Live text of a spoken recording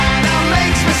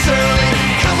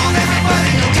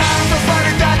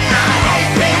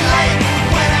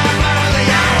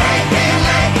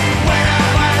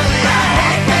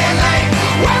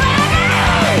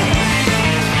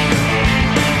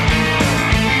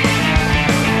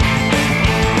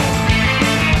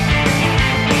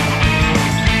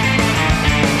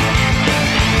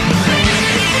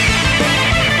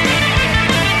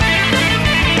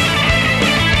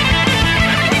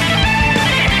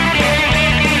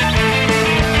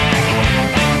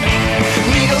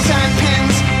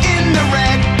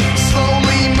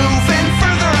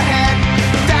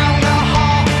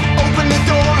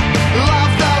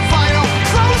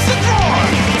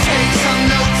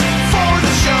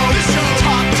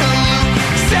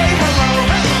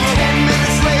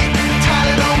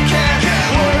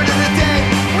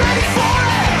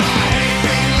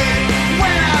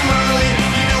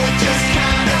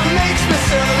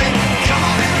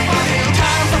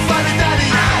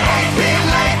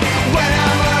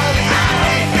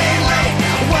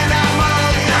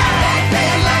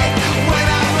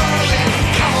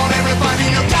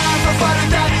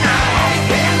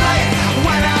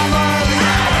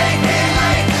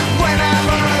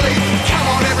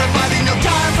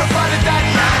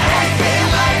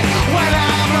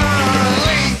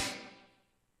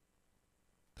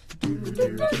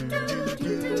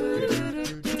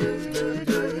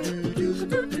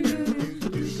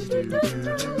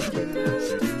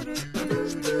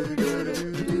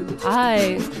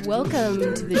Hi, welcome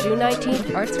to the June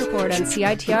 19th Arts Report on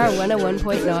CITR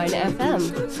 101.9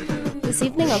 FM. This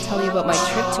evening I'll tell you about my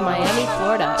trip to Miami,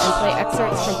 Florida, and play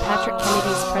excerpts from Patrick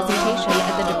Kennedy's presentation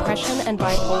at the Depression and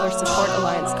Bipolar Support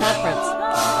Alliance Conference.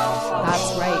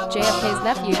 That's right, JFK's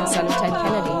nephew, the son of Ted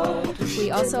Kennedy.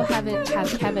 We also have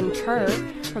Kevin Kerr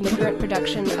from the current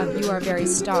production of You Are Very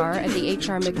Star at the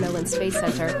MacMillan Space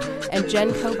Centre, and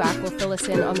Jen Kovac will fill us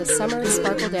in on the Summer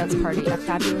Sparkle Dance Party, a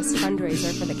fabulous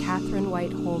fundraiser for the Catherine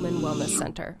White Holman Wellness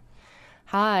Centre.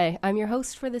 Hi, I'm your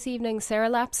host for this evening, Sara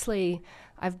Lapsley.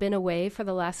 I've been away for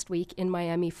the last week in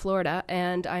Miami, Florida,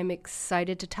 and I'm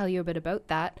excited to tell you a bit about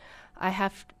that.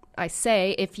 I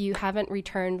say, if you haven't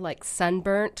returned like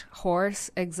sunburnt,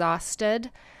 hoarse, exhausted,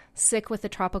 sick with the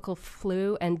tropical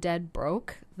flu, and dead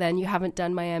broke, then you haven't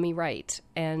done Miami right,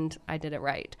 and I did it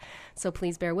right. So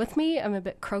please bear with me. I'm a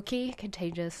bit croaky,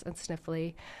 contagious, and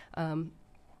sniffly, so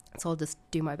I'll just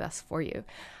do my best for you.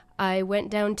 I went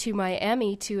down to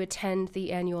Miami to attend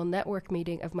the annual network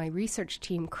meeting of my research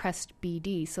team, CREST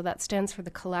BD. So that stands for the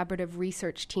Collaborative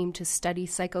Research Team to Study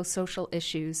Psychosocial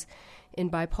Issues in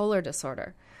Bipolar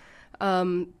Disorder.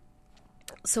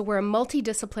 So we're a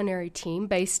multidisciplinary team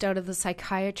based out of the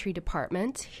psychiatry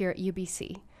department here at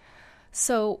UBC.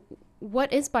 So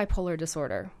what is bipolar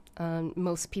disorder?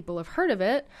 Most people have heard of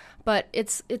it, but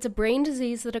it's a brain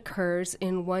disease that occurs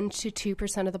in 1 to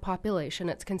 2% of the population.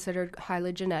 It's considered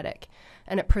highly genetic,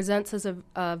 and it presents as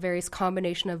a various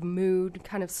combination of mood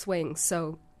kind of swings.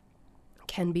 So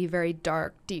can be very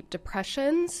dark, deep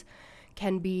depressions,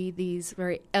 can be these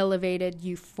very elevated,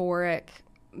 euphoric,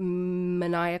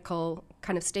 maniacal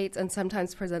kind of states, and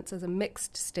sometimes presents as a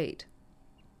mixed state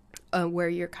where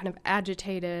you're kind of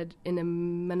agitated in a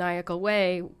maniacal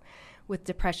way with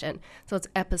depression. So it's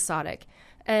episodic.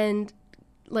 And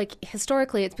like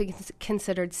historically, it's been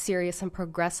considered serious and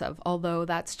progressive, although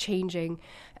that's changing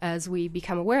as we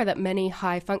become aware that many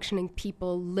high-functioning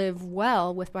people live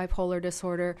well with bipolar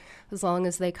disorder as long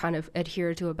as they kind of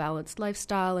adhere to a balanced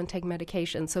lifestyle and take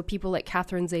medication. So people like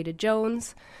Catherine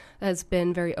Zeta-Jones has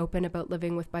been very open about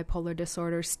living with bipolar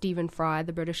disorder. Stephen Fry,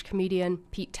 the British comedian,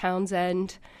 Pete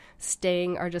Townsend,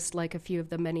 Sting are just like a few of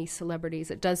the many celebrities.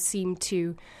 It does seem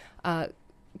to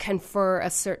confer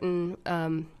a certain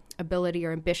ability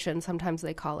or ambition, sometimes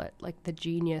they call it, like the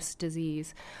genius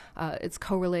disease. It's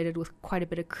correlated with quite a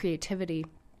bit of creativity.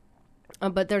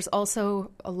 But there's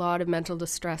also a lot of mental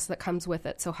distress that comes with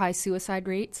it. So high suicide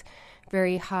rates,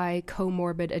 very high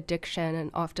comorbid addiction,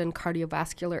 and often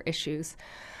cardiovascular issues.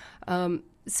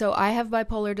 So I have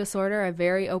bipolar disorder. I'm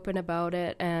very open about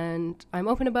it, and I'm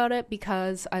open about it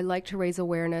because I like to raise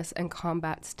awareness and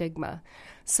combat stigma.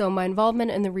 So my involvement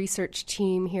in the research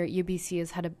team here at UBC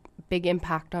has had a big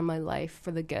impact on my life for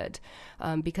the good,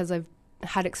 because I've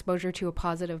had exposure to a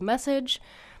positive message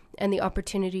and the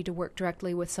opportunity to work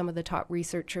directly with some of the top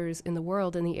researchers in the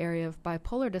world in the area of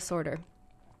bipolar disorder.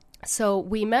 So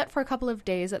we met for a couple of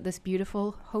days at this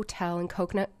beautiful hotel in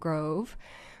Coconut Grove,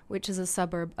 which is a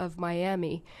suburb of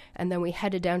Miami, and then we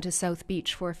headed down to South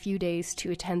Beach for a few days to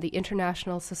attend the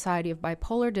International Society of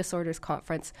Bipolar Disorders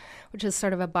Conference, which is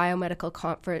sort of a biomedical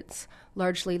conference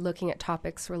largely looking at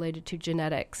topics related to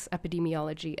genetics,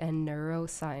 epidemiology, and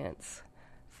neuroscience.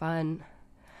 Fun.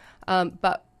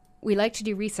 But we like to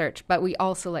do research, but we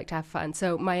also like to have fun.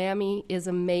 So Miami is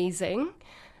amazing.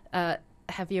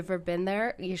 Have you ever been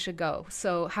there? You should go.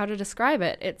 So how to describe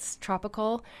it? It's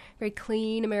tropical, very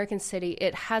clean American city.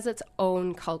 It has its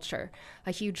own culture,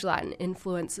 a huge Latin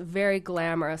influence, very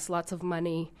glamorous, lots of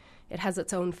money. It has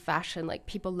its own fashion. Like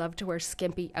people love to wear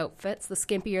skimpy outfits. The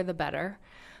skimpier, the better.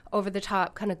 Over the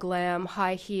top, kind of glam,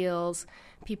 high heels.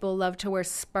 People love to wear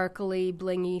sparkly,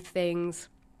 blingy things.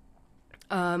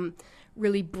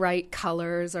 Really bright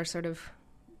colors are sort of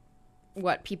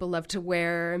what people love to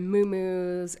wear,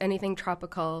 muumuus, anything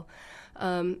tropical.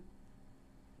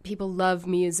 People love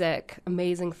music,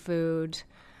 amazing food.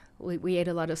 We ate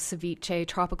a lot of ceviche,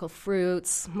 tropical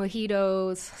fruits,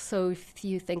 mojitos. So if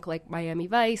you think like Miami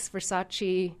Vice,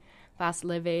 Versace, fast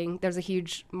living, there's a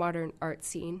huge modern art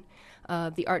scene.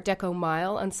 The Art Deco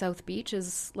Mile on South Beach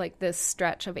is like this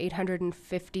stretch of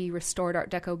 850 restored Art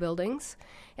Deco buildings.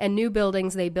 And new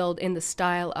buildings they build in the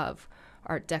style of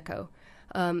Art Deco.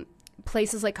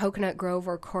 Places like Coconut Grove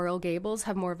or Coral Gables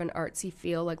have more of an artsy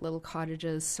feel, like little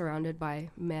cottages surrounded by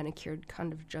manicured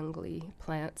kind of jungly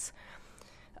plants.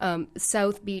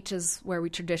 South Beach is where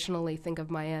we traditionally think of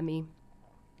Miami.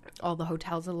 All the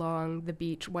hotels along the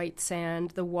beach, white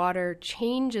sand. The water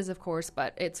changes, of course,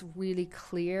 but it's really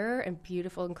clear and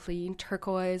beautiful and clean,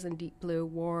 turquoise and deep blue,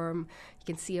 warm. You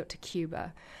can see out to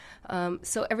Cuba.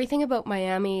 So everything about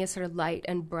Miami is sort of light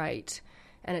and bright,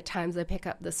 and at times I pick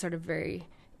up this sort of very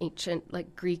ancient,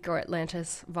 like Greek or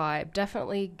Atlantis vibe.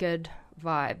 Definitely good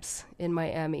vibes in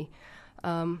Miami.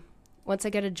 Once I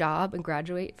get a job and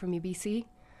graduate from UBC,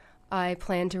 I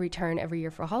plan to return every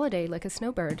year for a holiday like a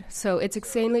snowbird. So it's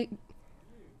insanely...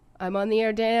 I'm on the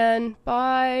air, Dan.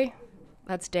 Bye.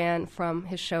 That's Dan from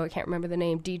his show. I can't remember the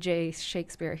name. DJ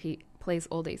Shakespeare. He plays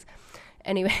oldies.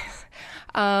 Anyways,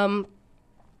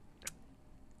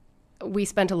 we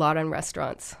spent a lot on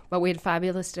restaurants, but we had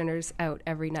fabulous dinners out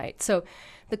every night. So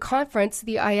the conference,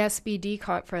 the ISBD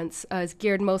conference, is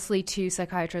geared mostly to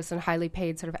psychiatrists and highly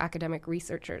paid sort of academic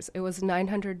researchers. It was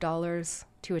 $900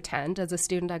 to attend. As a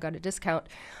student, I got a discount,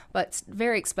 but it's a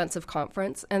very expensive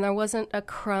conference, and there wasn't a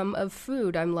crumb of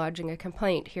food. I'm lodging a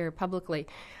complaint here publicly.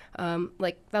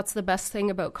 That's the best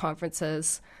thing about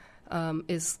conferences,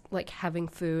 is like having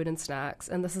food and snacks.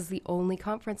 And this is the only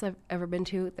conference I've ever been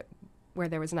to where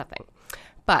there was nothing.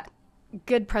 But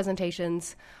good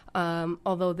presentations,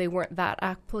 although they weren't that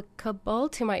applicable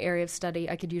to my area of study,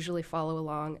 I could usually follow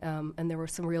along. And there were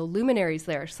some real luminaries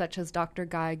there, such as Dr.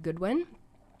 Guy Goodwin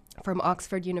from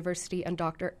Oxford University and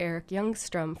Dr. Eric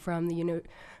Youngstrom from the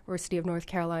University of North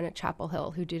Carolina, Chapel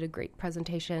Hill, who did a great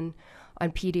presentation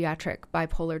on pediatric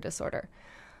bipolar disorder.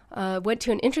 Went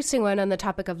to an interesting one on the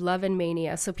topic of love and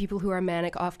mania. So people who are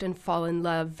manic often fall in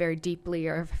love very deeply,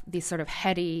 or these sort of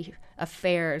heady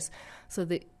affairs. So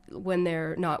that when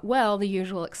they're not well, the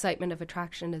usual excitement of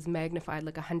attraction is magnified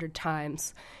like 100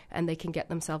 times, and they can get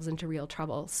themselves into real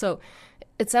trouble. So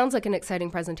it sounds like an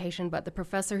exciting presentation, but the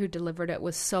professor who delivered it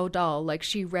was so dull. Like,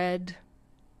 she read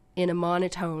in a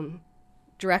monotone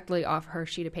directly off her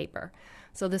sheet of paper.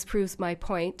 So this proves my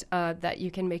point that you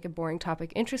can make a boring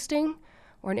topic interesting,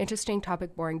 or an interesting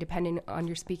topic boring, depending on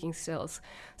your speaking skills.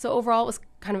 So overall, it was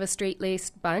kind of a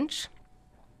straight-laced bunch.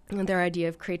 And their idea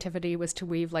of creativity was to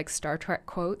weave like Star Trek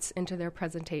quotes into their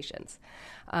presentations.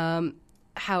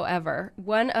 However,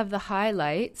 one of the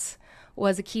highlights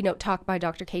was a keynote talk by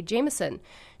Dr. Kay Jamieson.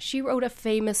 She wrote a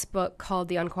famous book called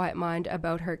The Unquiet Mind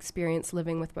about her experience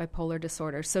living with bipolar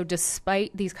disorder. So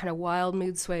despite these kind of wild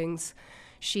mood swings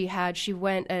she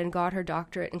went and got her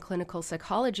doctorate in clinical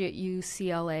psychology at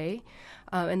UCLA,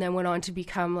 and then went on to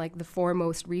become like the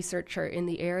foremost researcher in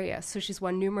the area. So she's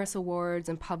won numerous awards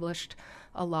and published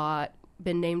a lot,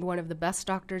 been named one of the best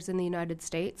doctors in the United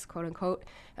States, quote unquote,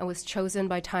 and was chosen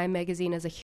by Time magazine as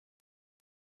a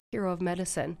hero of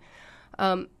medicine.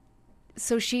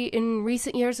 So she, in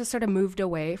recent years, has sort of moved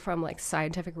away from like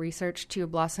scientific research to a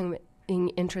blossoming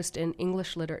interest in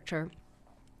English literature.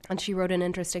 And she wrote an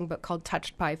interesting book called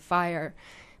Touched by Fire,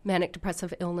 Manic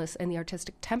Depressive Illness and the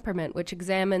Artistic Temperament, which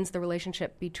examines the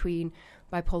relationship between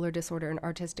bipolar disorder and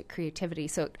artistic creativity.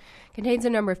 So it contains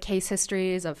a number of case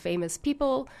histories of famous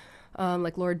people,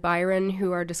 like Lord Byron,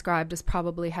 who are described as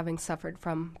probably having suffered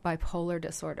from bipolar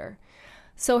disorder.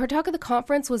 So her talk at the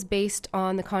conference was based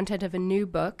on the content of a new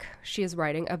book she is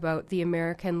writing about the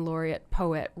American laureate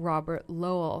poet Robert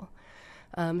Lowell.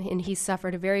 And he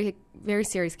suffered a very, very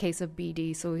serious case of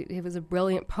BD. So he was a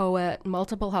brilliant poet,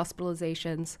 multiple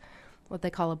hospitalizations, what they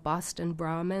call a Boston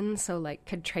Brahmin, so like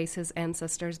could trace his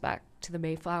ancestors back to the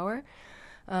Mayflower.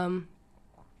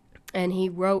 And he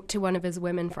wrote to one of his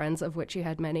women friends, of which he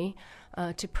had many,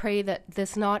 to pray that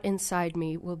this knot inside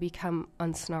me will become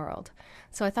unsnarled.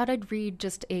 So I thought I'd read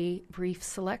just a brief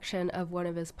selection of one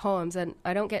of his poems. And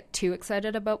I don't get too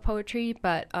excited about poetry,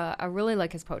 but I really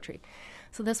like his poetry.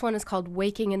 So this one is called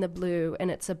Waking in the Blue,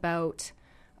 and it's about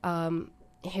one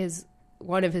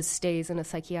of his stays in a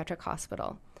psychiatric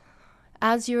hospital.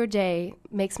 Azure day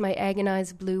makes my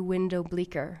agonized blue window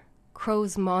bleaker.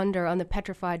 Crows maunder on the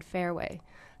petrified fairway.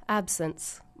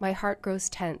 Absence, my heart grows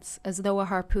tense, as though a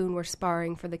harpoon were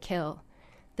sparring for the kill.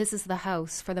 This is the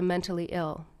house for the mentally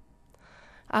ill.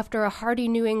 After a hearty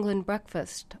New England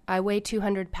breakfast, I weigh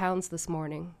 200 pounds this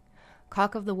morning.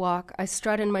 Cock of the walk, I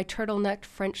strut in my turtle-necked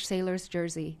French sailor's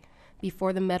jersey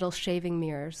before the metal shaving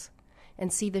mirrors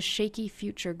and see the shaky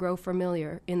future grow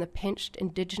familiar in the pinched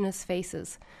indigenous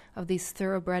faces of these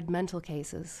thoroughbred mental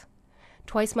cases.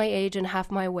 Twice my age and half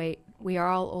my weight, we are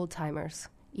all old-timers.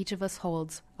 Each of us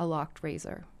holds a locked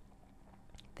razor.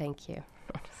 Thank you.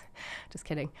 Just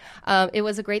kidding. It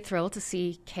was a great thrill to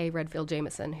see Kay Redfield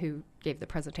Jamieson, who gave the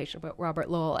presentation about Robert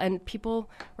Lowell, and people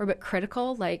were a bit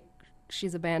critical, like,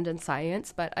 she's abandoned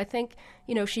science, but I think,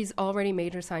 she's already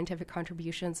made her scientific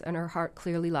contributions and her heart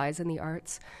clearly lies in the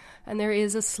arts. And there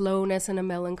is a slowness and a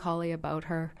melancholy about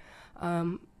her,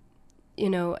 and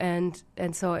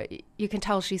so you can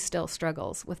tell she still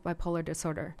struggles with bipolar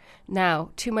disorder.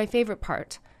 Now, to my favorite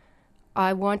part,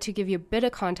 I want to give you a bit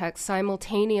of context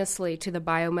simultaneously to the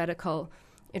biomedical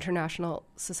International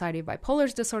Society of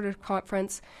Bipolar Disorder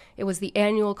Conference. It was the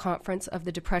annual conference of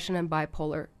the Depression and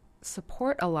Bipolar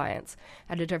Support Alliance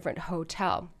at a different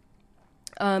hotel.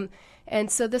 And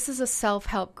so this is a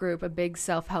self-help group, a big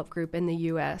self-help group in the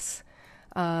U.S.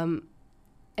 And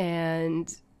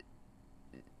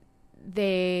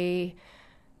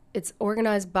it's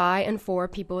organized by and for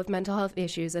people with mental health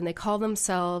issues, and they call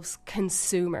themselves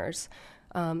consumers.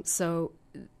 So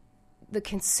the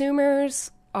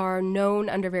consumers are known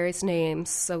under various names.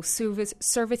 So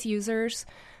service users,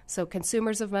 so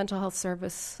consumers of mental health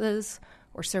services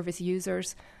or service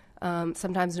users,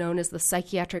 sometimes known as the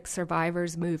psychiatric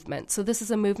survivors movement. So this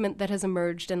is a movement that has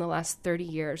emerged in the last 30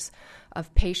 years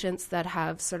of patients that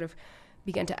have sort of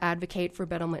begun to advocate for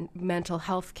better mental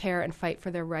health care and fight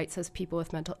for their rights as people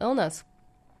with mental illness.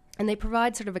 And they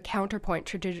provide sort of a counterpoint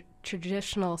to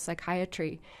traditional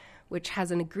psychiatry, which has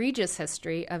an egregious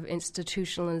history of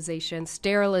institutionalization,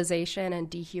 sterilization, and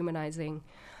dehumanizing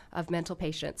of mental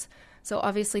patients. So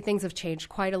obviously things have changed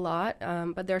quite a lot,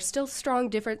 but there are still strong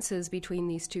differences between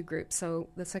these two groups. So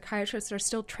the psychiatrists are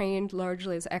still trained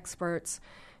largely as experts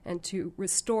and to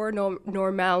restore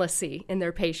normalcy in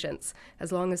their patients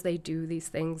as long as they do these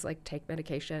things like take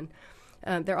medication.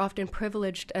 They're often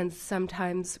privileged and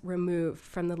sometimes removed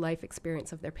from the life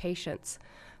experience of their patients.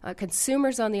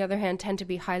 Consumers, on the other hand, tend to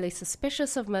be highly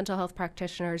suspicious of mental health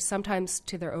practitioners, sometimes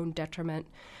to their own detriment.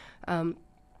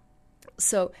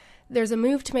 So there's a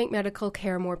move to make medical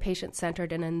care more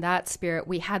patient-centered, and in that spirit,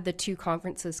 we had the two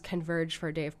conferences converge for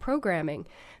a day of programming.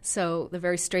 So the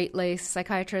very straight-laced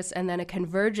psychiatrists and then a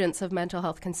convergence of mental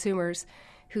health consumers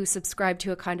who subscribe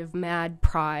to a kind of mad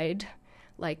pride.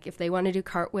 Like if they want to do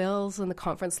cartwheels in the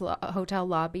conference hotel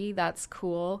lobby, that's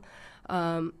cool.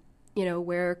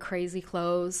 Wear crazy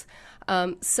clothes.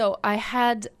 So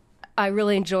I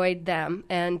really enjoyed them,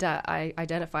 and I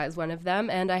identify as one of them,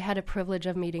 and I had a privilege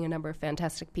of meeting a number of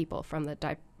fantastic people from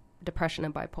the Depression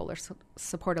and Bipolar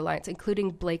Support Alliance,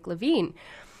 including Blake Levine,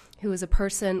 who is a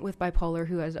person with bipolar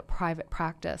who has a private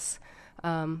practice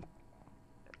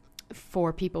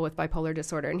for people with bipolar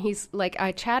disorder. And he's like,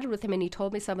 I chatted with him and he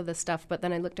told me some of this stuff, but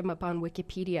then I looked him up on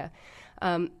Wikipedia.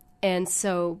 And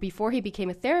so before he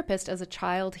became a therapist, as a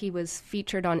child, he was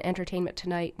featured on Entertainment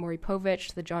Tonight, Maury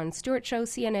Povich, The Jon Stewart Show,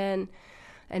 CNN,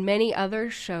 and many other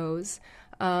shows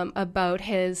about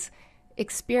his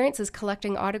experiences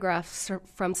collecting autographs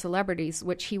from celebrities,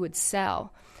 which he would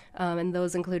sell. And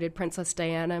those included Princess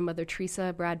Diana, Mother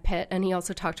Teresa, Brad Pitt. And he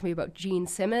also talked to me about Gene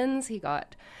Simmons. He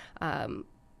got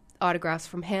autographs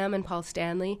from him and Paul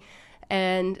Stanley.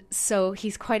 And so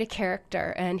he's quite a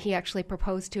character, and he actually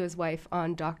proposed to his wife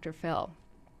on Dr. Phil.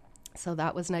 So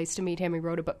that was nice to meet him. He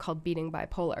wrote a book called Beating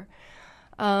Bipolar.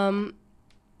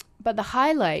 But the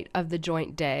highlight of the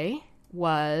joint day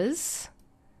was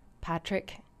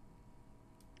Patrick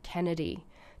Kennedy,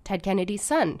 Ted Kennedy's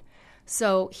son.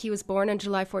 So he was born on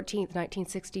July 14th,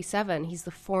 1967. He's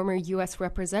the former U.S.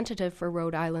 representative for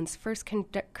Rhode Island's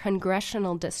 1st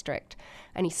congressional district,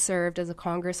 and he served as a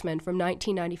congressman from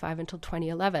 1995 until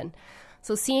 2011.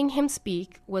 So seeing him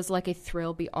speak was like a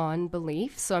thrill beyond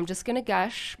belief. So I'm just going to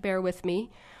gush, bear with me.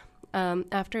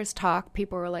 After his talk,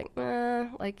 people were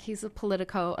like he's a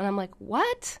politico. And I'm like,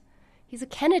 what? He's a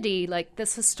Kennedy, like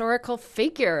this historical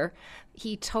figure.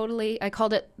 I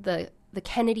called it the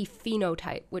Kennedy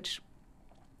phenotype, which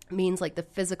means like the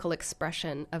physical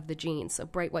expression of the genes. So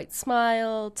bright white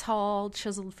smile, tall,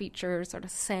 chiseled features, sort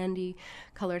of sandy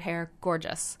colored hair,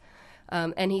 gorgeous.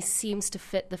 And he seems to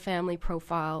fit the family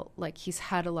profile. Like he's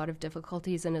had a lot of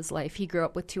difficulties in his life. He grew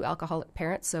up with 2 alcoholic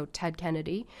parents, so Ted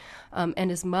Kennedy, and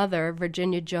his mother,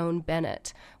 Virginia Joan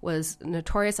Bennett, was a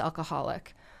notorious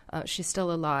alcoholic. She's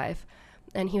still alive.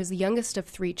 And he was the youngest of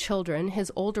 3 children.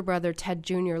 His older brother, Ted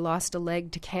Jr., lost a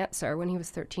leg to cancer when he was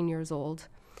 13 years old.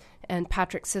 And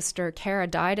Patrick's sister, Sara,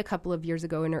 died a couple of years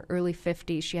ago in her early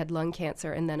 50s. She had lung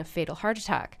cancer and then a fatal heart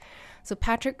attack. So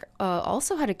Patrick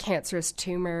also had a cancerous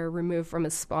tumor removed from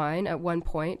his spine at one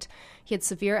point. He had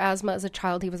severe asthma as a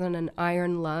child. He was on an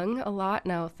iron lung a lot.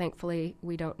 Now, thankfully,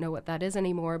 we don't know what that is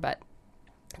anymore, but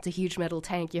it's a huge metal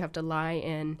tank you have to lie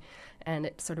in, and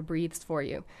it sort of breathes for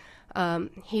you.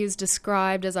 He was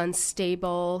described as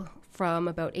unstable. From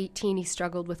about 18, he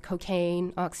struggled with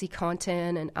cocaine,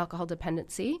 OxyContin, and alcohol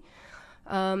dependency.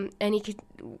 And he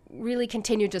really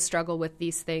continued to struggle with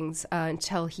these things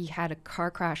until he had a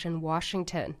car crash in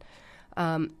Washington.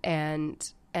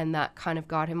 And that kind of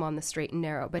got him on the straight and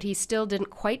narrow. But he still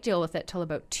didn't quite deal with it till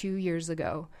about 2 years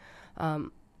ago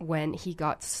when he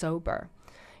got sober.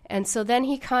 And so then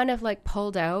he kind of like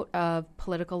pulled out of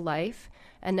political life,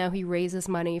 and now he raises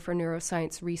money for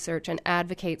neuroscience research and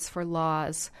advocates for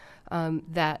laws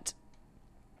that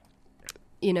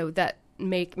that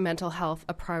make mental health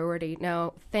a priority.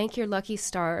 Now, thank your lucky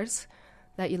stars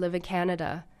that you live in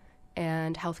Canada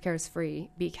and healthcare is free,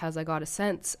 because I got a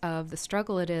sense of the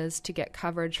struggle it is to get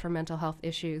coverage for mental health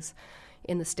issues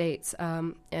in the States.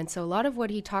 And so a lot of what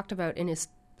he talked about in his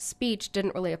speech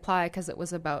didn't really apply because it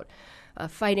was about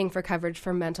fighting for coverage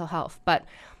for mental health. But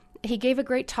he gave a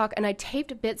great talk, and I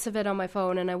taped bits of it on my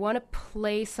phone, and I want to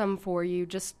play some for you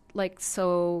just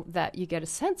so that you get a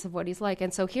sense of what he's like.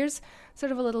 And so here's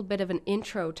sort of a little bit of an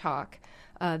intro talk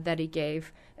that he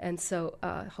gave. And so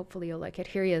hopefully you'll like it.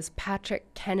 Here he is,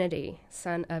 Patrick Kennedy,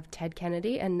 son of Ted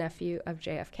Kennedy and nephew of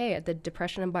JFK at the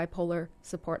Depression and Bipolar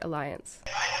Support Alliance. I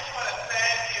just want to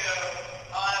thank you,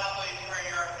 honestly, for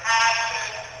your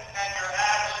passion and your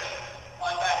action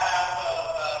on behalf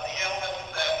of the illness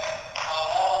that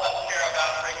all of us care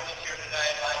about bringing us here today,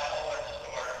 bipolar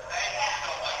disorder. Thank you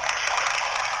so much.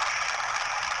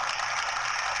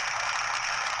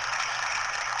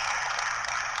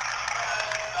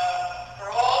 For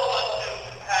all of us who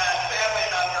have family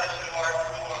members who are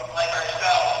like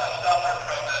ourselves, have suffered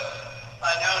from this,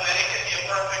 I know that it can be a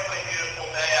perfectly beautiful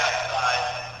day outside,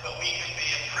 but we can be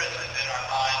imprisoned in our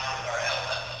minds with our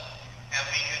illness, and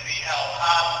we can be held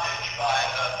hostage by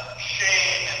the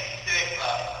shame and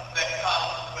stigma that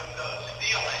comes with those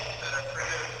feelings that are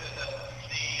produced and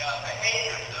the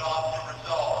behaviors that often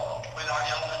result when our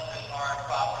illnesses aren't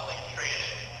properly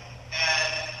treated.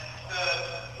 And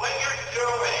what you're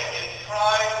doing is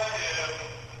trying to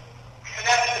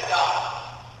connect the dots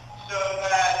so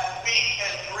that we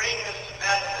can bring this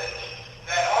message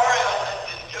that our illness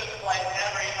is just like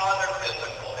every other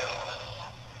physical illness,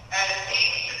 and it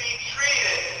needs to be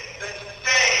treated the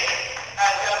same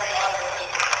as every other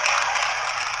physical illness.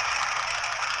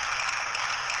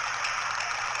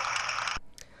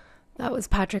 That was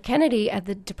Patrick Kennedy at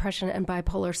the Depression and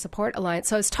Bipolar Support Alliance.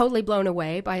 So I was totally blown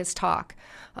away by his talk.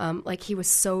 He was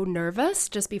so nervous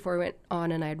just before he went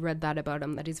on, and I had read that about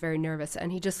him, that he's very nervous,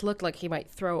 and he just looked like he might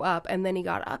throw up. And then he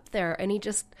got up there and he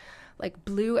just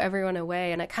blew everyone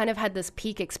away. And I kind of had this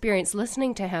peak experience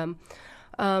listening to him.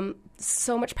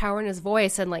 So much power in his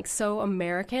voice, and so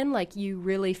American, you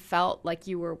really felt like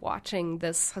you were watching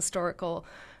this historical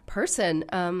person.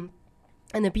 And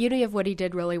the beauty of what he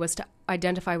did really was to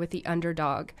identify with the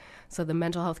underdog, so the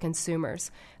mental health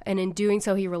consumers. And in doing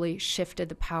so, he really shifted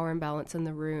the power imbalance in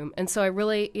the room. And so I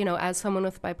really, as someone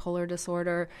with bipolar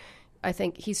disorder, I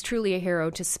think he's truly a hero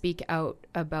to speak out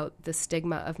about the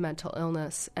stigma of mental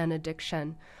illness and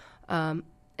addiction. And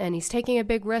he's taking a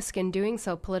big risk in doing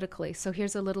so politically. So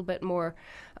here's a little bit more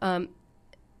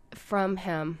from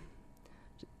him.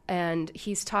 And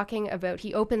he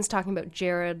opens talking about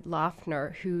Jared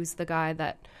Loughner, who's the guy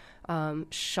that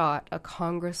shot a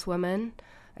congresswoman.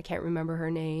 I can't remember her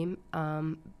name,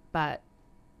 but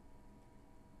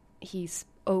he's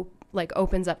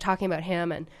opens up talking about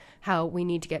him and how we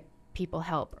need to get people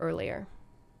help earlier.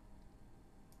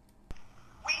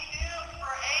 We knew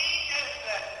for ages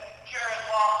that Jared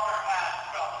Loughner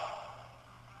had trouble.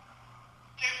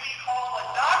 Did we call a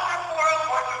doctor for him,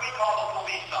 or did we call the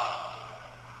police on him?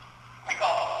 We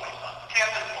call the police on him.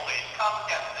 Kansas police, come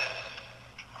get this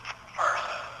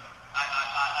person.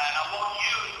 I won't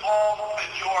use all the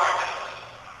pejoratives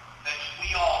that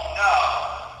we all know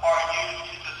are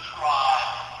used to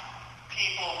describe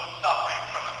people with suffering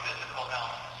from a physical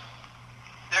illness.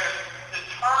 There's the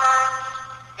terms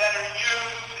that are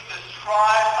used to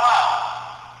describe us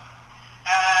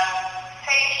as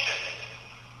patients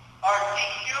are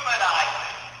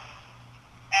dehumanizing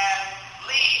and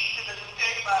lead to the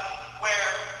stigma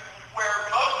where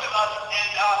most of us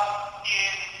end up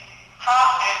in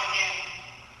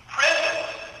prison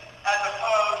as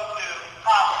opposed to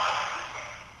hospitals.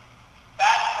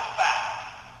 That's the fact.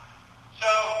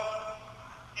 So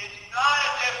it's not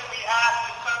as if we have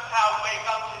to somehow wake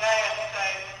up today and say,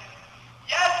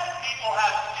 yes, people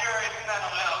have serious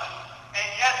mental illness, and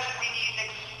yes, we need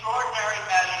extraordinary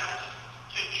measures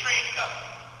to treat them.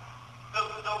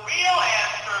 The real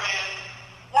answer is,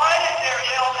 why did their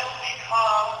illness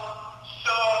become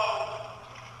so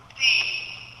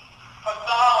deep,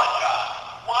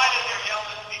 pathologized? Why did their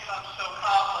illness become so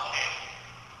complicated?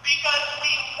 Because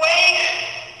we waited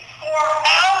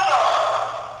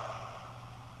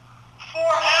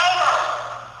forever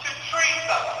to treat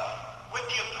them with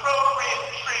the appropriate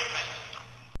treatment.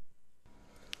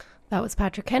 That was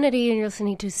Patrick Kennedy, and you're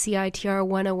listening to CITR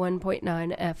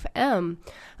 101.9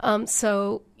 FM.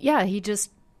 So, yeah, he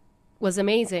just was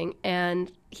amazing,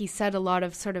 and he said a lot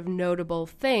of sort of notable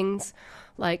things,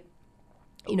 like,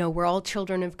 we're all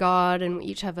children of God, and we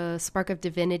each have a spark of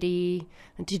divinity,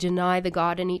 and to deny the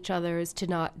God in each other is to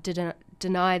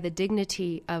deny the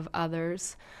dignity of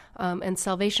others. And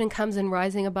salvation comes in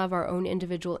rising above our own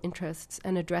individual interests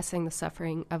and addressing the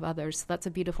suffering of others. So that's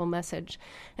a beautiful message.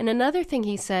 And another thing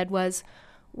he said was,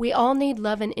 we all need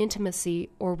love and intimacy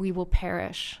or we will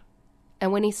perish.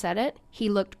 And when he said it, he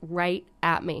looked right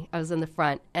at me. I was in the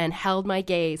front and held my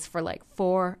gaze for like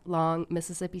 4 long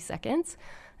Mississippi seconds.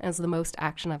 That was the most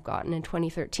action I've gotten in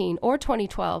 2013 or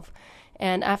 2012.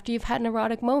 And after you've had an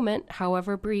erotic moment,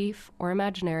 however brief or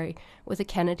imaginary, with a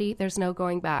Kennedy, there's no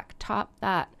going back. Top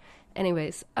that.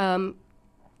 Anyways, since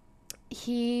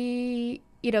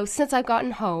I've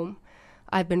gotten home,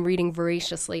 I've been reading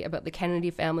voraciously about the Kennedy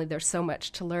family. There's so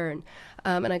much to learn.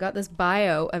 And I got this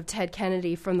bio of Ted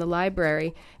Kennedy from the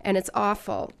library, and it's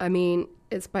awful. I mean,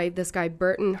 it's by this guy,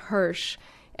 Burton Hirsch,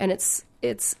 and it's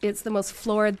the most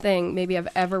florid thing maybe I've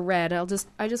ever read. And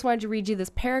I just wanted to read you this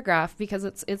paragraph because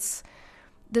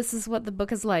this is what the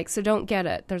book is like. So don't get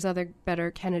it. There's other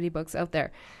better Kennedy books out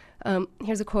there.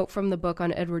 Here's a quote from the book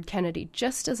on Edward Kennedy.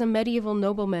 Just as a medieval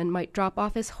nobleman might drop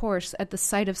off his horse at the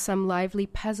sight of some lively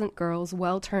peasant girl's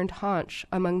well-turned haunch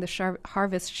among the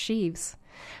harvest sheaves,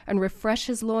 and refresh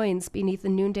his loins beneath the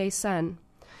noonday sun,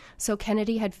 so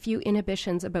Kennedy had few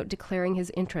inhibitions about declaring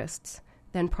his interests,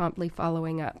 then promptly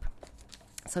following up.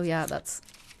 So yeah, that's,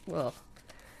 well,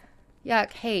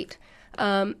 yuck, hate.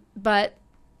 But,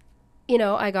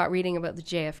 I got reading about the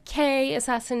JFK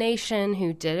assassination,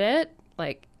 who did it,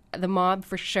 like the mob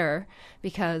for sure,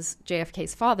 because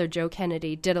JFK's father, Joe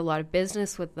Kennedy, did a lot of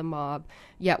business with the mob,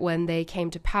 yet when they came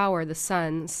to power, the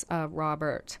sons,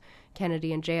 Robert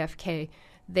Kennedy and JFK,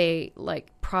 they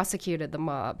prosecuted the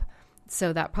mob.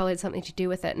 So that probably had something to do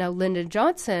with it. Now, Lyndon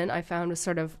Johnson, I found, was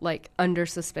sort of under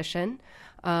suspicion.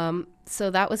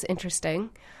 So that was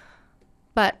interesting.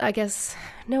 But I guess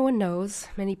no one knows.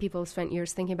 Many people have spent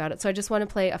years thinking about it. So I just want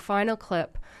to play a final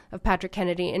clip of Patrick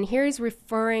Kennedy. And here he's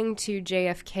referring to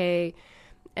JFK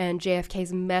and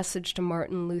JFK's message to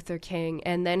Martin Luther King.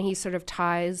 And then he sort of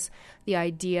ties the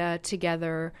idea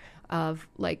together of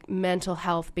mental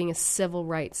health being a civil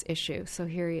rights issue. So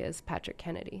here he is, Patrick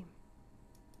Kennedy.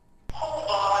 Hold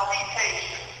on, be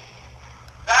patient.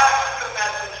 That's the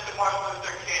message to Martin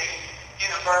Luther King in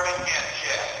a Birmingham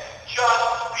jail.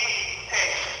 Just be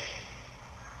patient.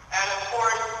 And of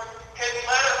course, his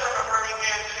letter from a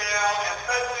Birmingham jail and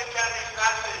President Kennedy's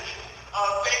message of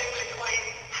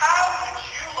basically, how would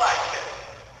you like it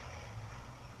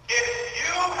if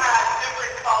you had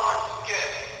different colored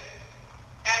skin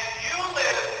and you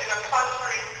live in a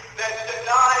country that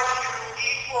denies you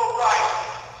equal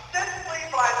rights simply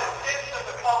by the tint of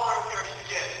the color of your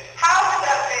skin? How would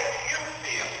that make you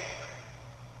feel?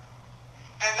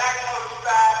 And that goes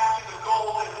back to the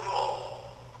golden rule.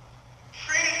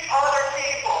 Treat other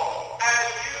people as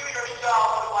you yourself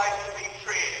would like to be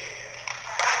treated.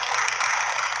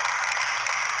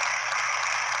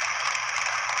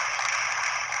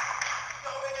 So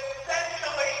it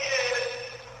essentially is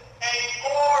a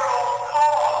moral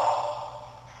cause.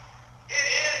 It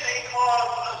is a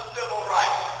cause of civil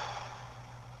rights.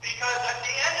 Because at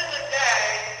the end of the day,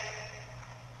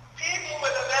 people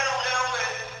with a mental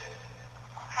illness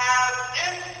have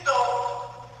insult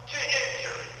to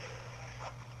injury.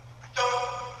 So,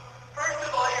 first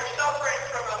of all, you're suffering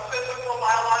from a physical,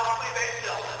 biologically based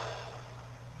illness.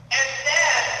 And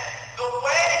then, the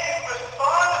way you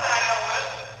respond to that illness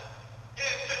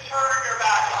is to turn your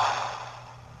back on it,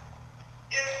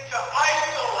 is to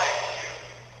isolate you,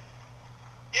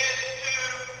 is to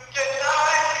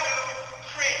deny you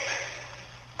treatment.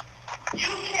 You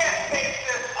can't make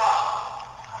this up,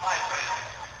 my friend.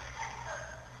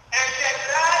 And yet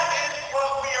that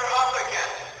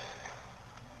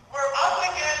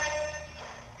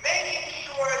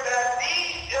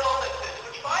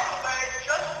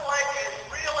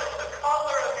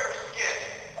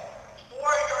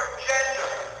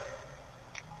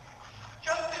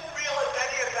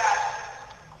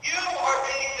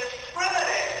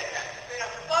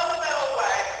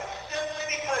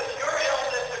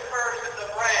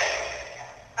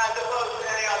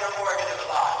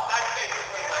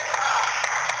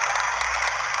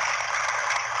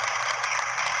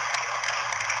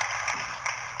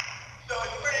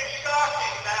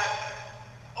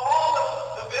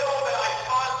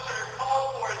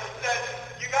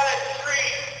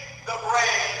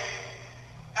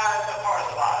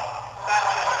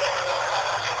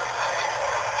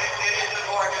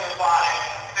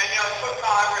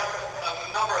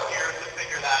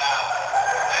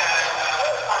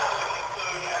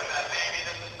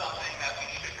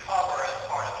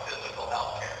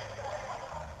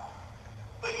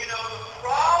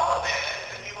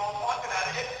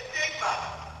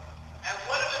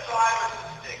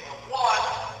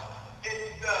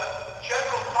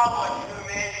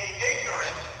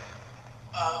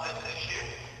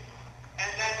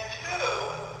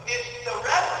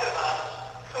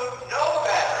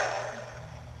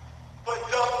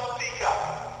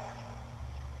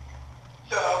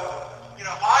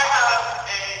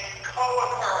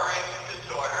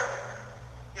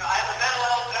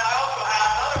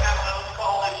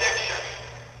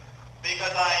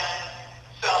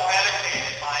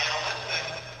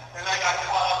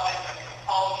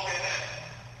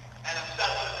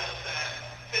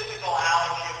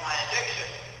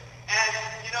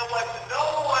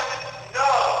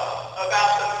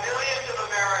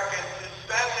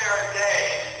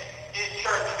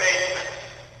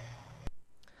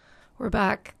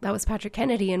That was Patrick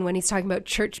Kennedy. And when he's talking about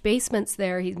church basements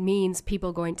there, he means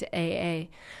people going to AA.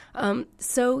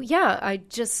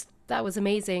 That was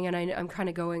amazing. And I'm kind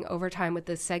of going overtime with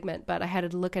this segment, but I had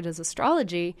to look at his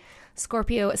astrology.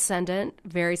 Scorpio ascendant,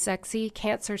 very sexy,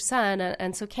 Cancer sun.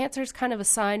 And so Cancer is kind of a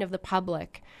sign of the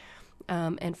public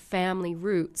and family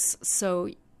roots. So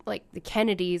like the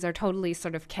Kennedys are totally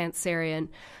sort of Cancerian.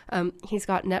 He's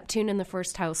got Neptune in the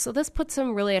first house. So this puts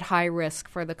him really at high risk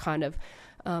for the kind of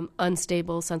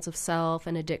unstable sense of self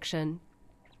and addiction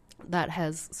that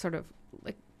has sort of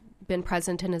like been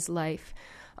present in his life.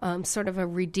 Sort of a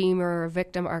redeemer or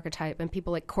victim archetype. And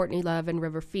people like Courtney Love and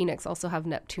River Phoenix also have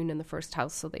Neptune in the first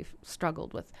house, so they've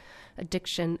struggled with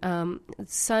addiction.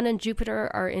 Sun and Jupiter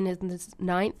are in his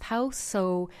ninth house,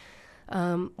 so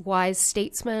wise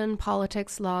statesman,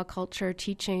 politics, law, culture,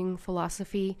 teaching,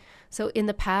 philosophy. So in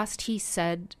the past, he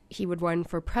said he would run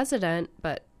for president,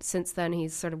 but since then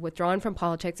he's sort of withdrawn from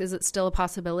politics. Is it still a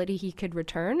possibility he could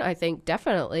return? I think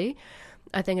definitely.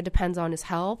 I think it depends on his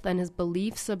health and his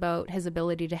beliefs about his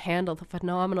ability to handle the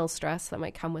phenomenal stress that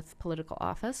might come with political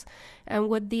office. And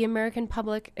would the American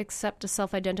public accept a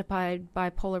self-identified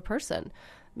bipolar person?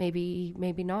 Maybe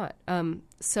not.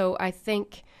 So I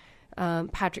think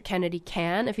Patrick Kennedy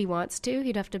can, if he wants to.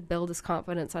 He'd have to build his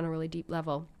confidence on a really deep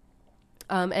level.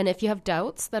 And if you have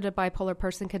doubts that a bipolar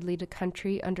person could lead a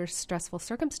country under stressful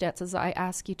circumstances, I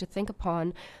ask you to think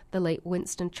upon the late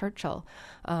Winston Churchill,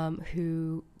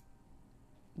 who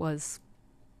was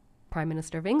Prime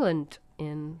Minister of England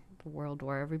in the World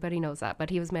War. Everybody knows that, but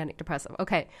he was manic depressive.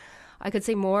 Okay, I could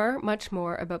say much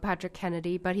more about Patrick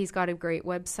Kennedy, but he's got a great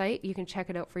website. You can check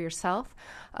it out for yourself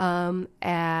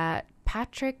at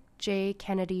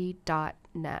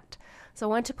patrickjkennedy.net. So I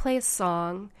want to play a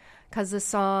song because the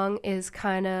song is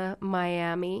kind of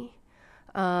Miami,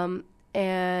 and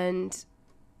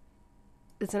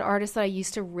it's an artist that I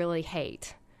used to really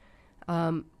hate.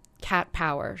 Cat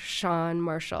Power, Sean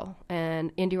Marshall,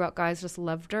 and indie rock guys just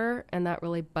loved her, and that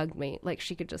really bugged me. Like,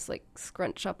 she could just like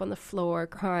scrunch up on the floor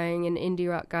crying, and indie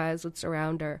rock guys would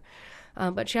surround her.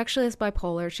 But she actually is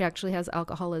bipolar. She actually has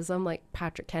alcoholism, like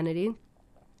Patrick Kennedy,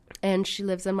 and she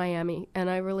lives in Miami. And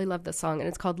I really love this song, and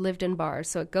it's called "Lived in Bars."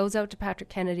 So it goes out to Patrick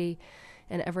Kennedy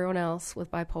and everyone else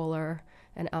with bipolar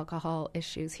and alcohol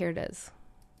issues. Here it is.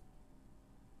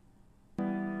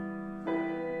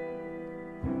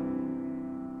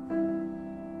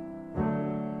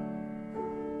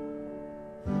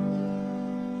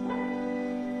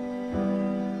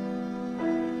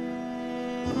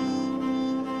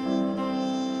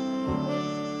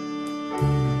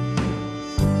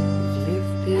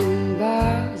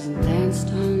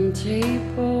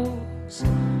 Tables,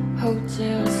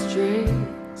 hotel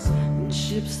strings, and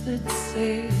ships that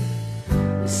sail.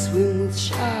 We swim with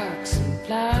sharks and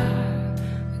fly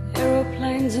with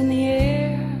aeroplanes in the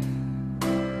air.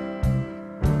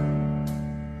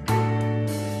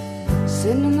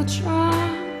 Sending the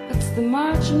trumpets, the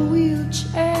marching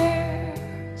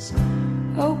wheelchairs.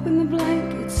 Open the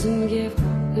blankets and give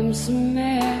them some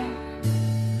air.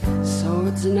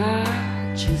 Swords and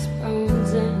arches,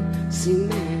 bones and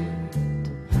cement.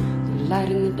 Light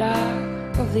in the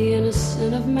dark of the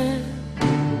innocent of men.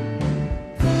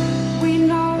 We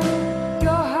know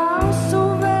your house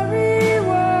so very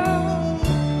well,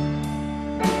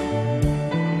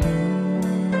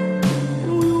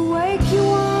 and we'll wake you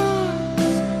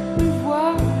once we've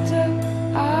walked up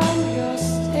out your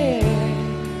stairs.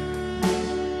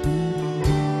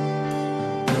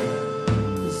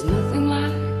 There's nothing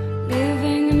like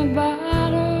living in a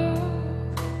bottle,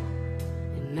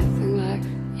 and nothing like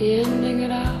ending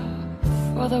it all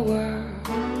for the world.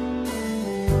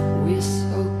 We're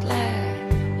so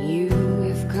glad you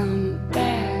have come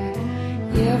back.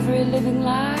 Every living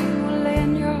line will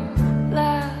in your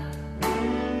lap.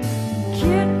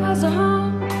 Kid has a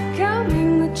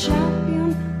homecoming, the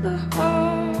champion, the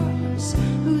horse.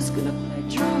 Who's gonna play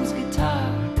drums,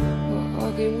 guitar, or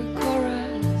organ with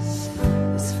chorus?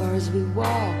 As far as we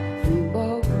walk from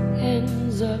both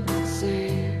ends of the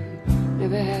sand,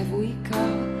 never have we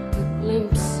caught a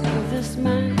glimpse of this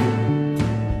man.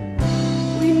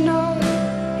 We know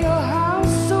your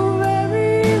house so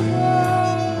very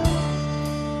well.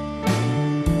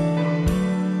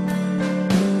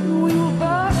 We will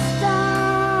bust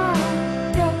down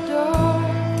your door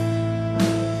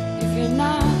if you're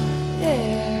not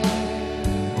there.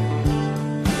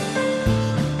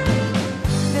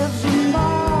 Lives in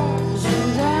bars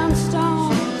and danced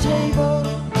on tables,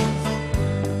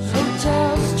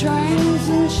 hotels, trains,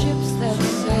 and ships that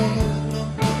sail.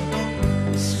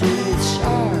 Swim with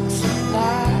sharks and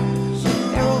fly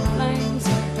aeroplanes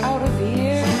out of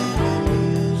here.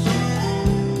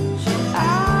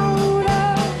 Out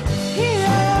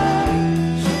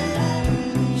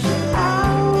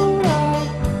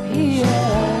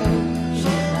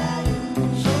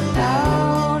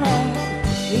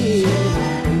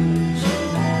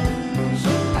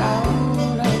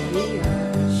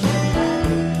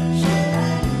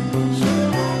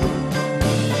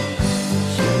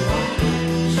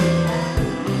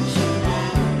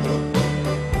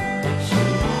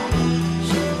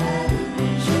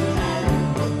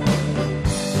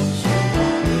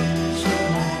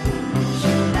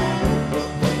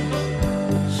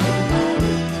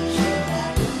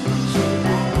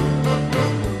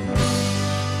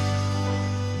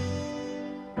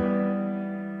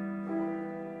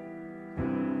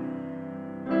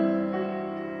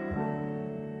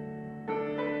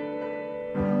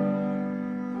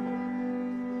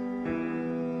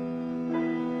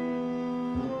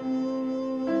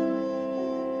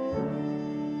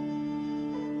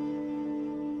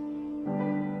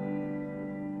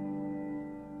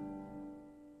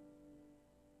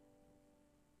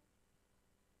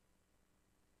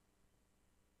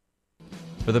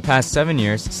For the past 7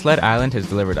 years, Sled Island has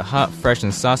delivered a hot, fresh,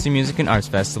 and saucy music and arts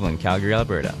festival in Calgary,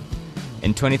 Alberta.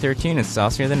 In 2013, it's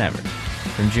saucier than ever.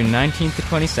 From June 19th to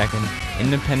 22nd,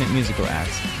 independent musical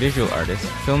acts, visual artists,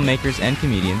 filmmakers, and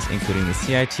comedians, including the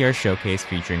CITR Showcase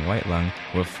featuring White Lung,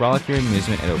 will frolic your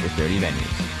amusement at over 30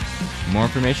 venues. For more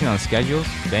information on schedules,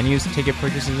 venues, ticket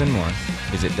purchases, and more,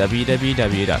 visit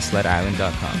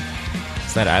www.sledisland.com.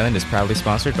 Sled Island is proudly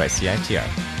sponsored by CITR.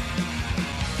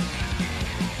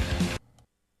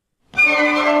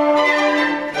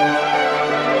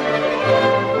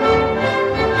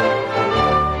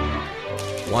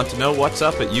 Want to know what's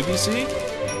up at UBC?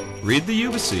 Read the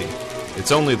UBC.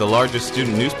 It's only the largest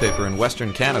student newspaper in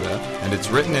Western Canada, and it's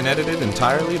written and edited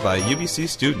entirely by UBC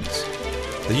students.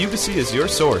 The UBC is your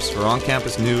source for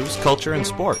on-campus news, culture, and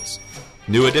sports.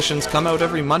 New editions come out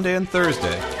every Monday and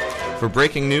Thursday. For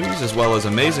breaking news as well as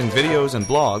amazing videos and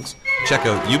blogs, check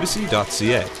out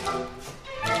ubc.ca.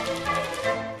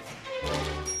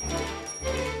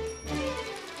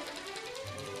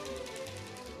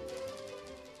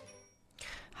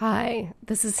 Hi,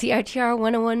 this is CITR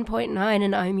 101.9,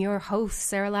 and I'm your host,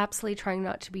 Sara Lapsley, trying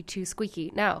not to be too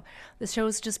squeaky. Now, the show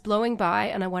is just blowing by,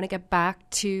 and I want to get back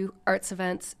to arts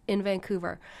events in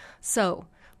Vancouver. So,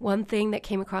 one thing that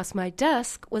came across my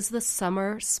desk was the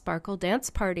Summer Sparkle Dance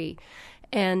Party,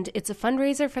 and it's a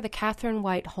fundraiser for the Catherine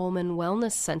White Holman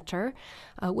Wellness Centre,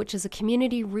 which is a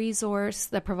community resource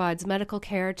that provides medical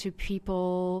care to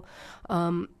people,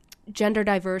 gender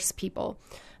diverse people.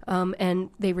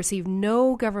 And they receive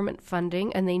no government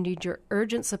funding, and they need your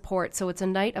urgent support. So it's a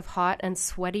night of hot and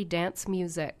sweaty dance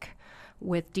music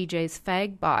with DJs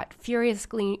Fagbot, Furious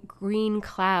Green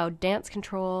Cloud, Dance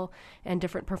Control, and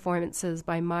different performances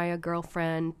by Maya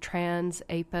Girlfriend, Trans,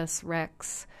 Apis,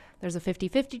 Rex. There's a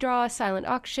 50-50 draw, silent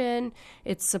auction.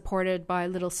 It's supported by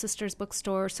Little Sisters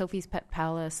Bookstore, Sophie's Pet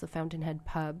Palace, the Fountainhead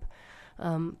Pub.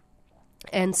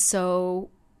 And so...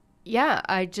 yeah,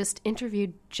 I just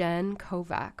interviewed Jen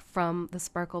Kovac from the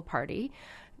Sparkle Party,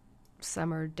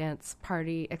 Summer Dance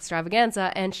Party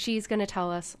Extravaganza, and she's going to tell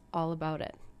us all about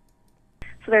it.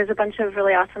 So there's a bunch of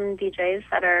really awesome DJs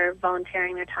that are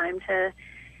volunteering their time to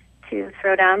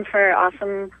throw down for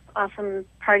awesome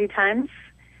party times.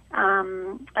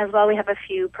 As well, we have a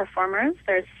few performers.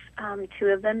 There's two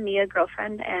of them, Mia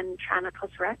Girlfriend and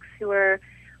Tranakos Rex, who are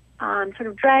sort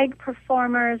of drag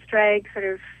performers,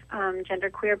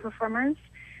 genderqueer performers.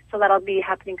 So that'll be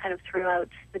happening kind of throughout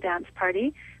the dance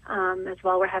party. As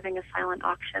well, we're having a silent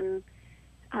auction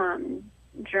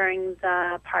during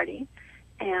the party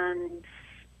and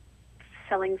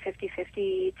selling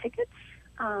 50-50 tickets.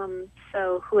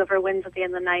 So whoever wins at the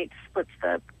end of the night splits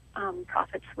the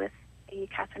profits with the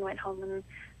Catherine White Holman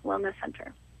Wellness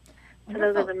Centre. So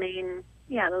those are the main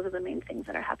things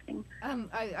that are happening.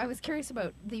 I was curious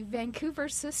about the Vancouver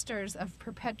Sisters of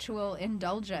Perpetual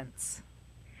Indulgence.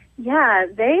 Yeah,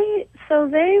 they're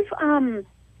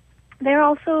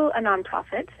also a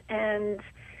nonprofit, and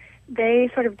they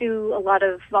sort of do a lot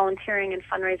of volunteering and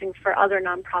fundraising for other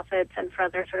nonprofits and for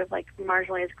other sort of like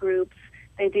marginalized groups.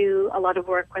 They do a lot of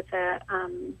work with the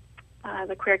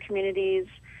queer communities,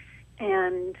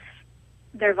 and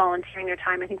they're volunteering their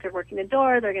time. I think they're working the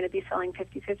door. They're going to be selling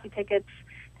 50-50 tickets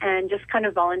and just kind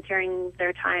of volunteering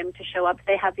their time to show up.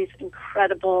 They have these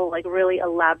incredible, like really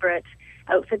elaborate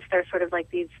outfits. They're sort of like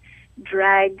these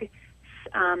drag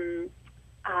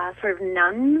sort of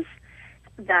nuns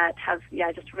that have,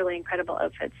 just really incredible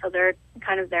outfits. So they're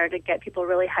kind of there to get people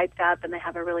really hyped up, and they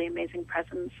have a really amazing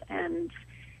presence and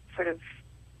sort of,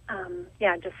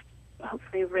 just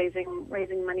hopefully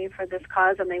raising money for this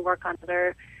cause, and they work on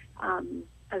other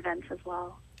events as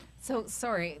well. So,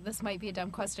 sorry, this might be a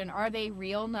dumb question. Are they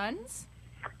real nuns?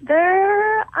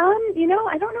 They're,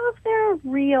 I don't know if they're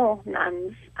real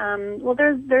nuns. Well,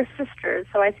 they're sisters,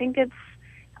 so I think it's,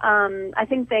 I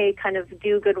think they kind of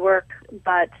do good work,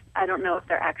 but I don't know if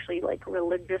they're actually like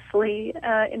religiously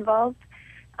involved.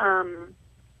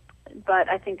 But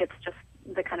I think it's just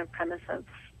the kind of premise of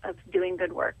doing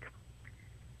good work.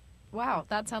 Wow,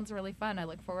 that sounds really fun. I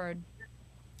look forward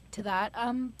to that.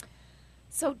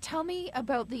 So tell me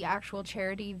about the actual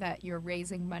charity that you're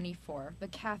raising money for, the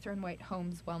Catherine White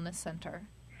Holmes Wellness Centre.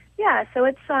 Yeah, so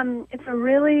it's a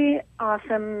really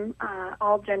awesome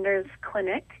all genders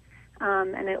clinic,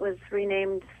 and it was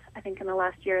renamed, I think, in the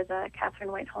last year, the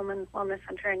Catherine White Holman Wellness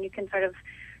Centre, and you can sort of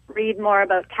read more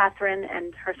about Catherine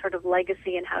and her sort of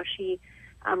legacy and how she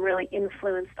really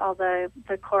influenced all the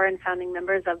core and founding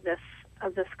members of this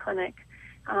clinic.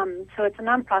 So it's a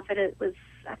nonprofit.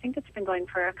 I think it's been going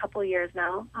for a couple years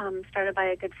now, started by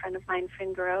a good friend of mine,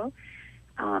 Finn Garo.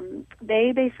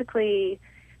 They basically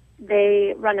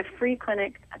They run a free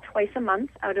clinic twice a month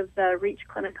out of the Reach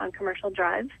Clinic on Commercial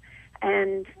Drive,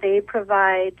 and they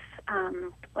provide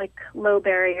like low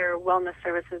barrier wellness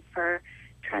services for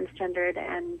transgendered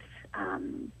and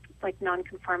like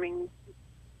non-conforming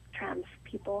trans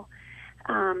people.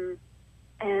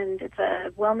 And it's a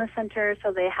wellness center,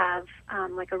 so they have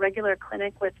like a regular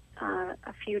clinic with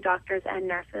a few doctors and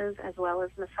nurses, as well as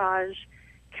massage,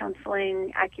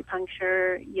 counseling,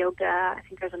 acupuncture, yoga. I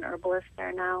think there's an herbalist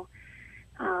there now.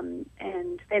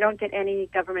 And they don't get any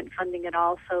government funding at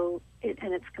all,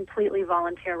 and it's completely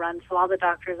volunteer run. So all the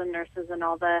doctors and nurses and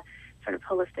all the sort of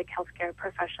holistic healthcare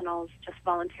professionals just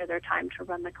volunteer their time to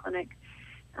run the clinic.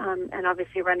 And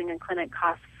obviously running a clinic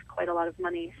costs quite a lot of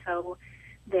money, so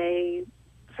they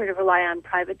sort of rely on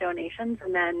private donations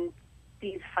and then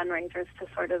these fundraisers to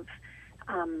sort of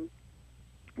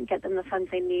get them the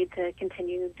funds they need to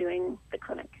continue doing the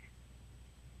clinic.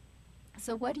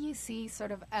 So what do you see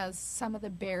sort of as some of the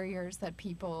barriers that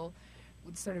people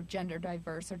with sort of gender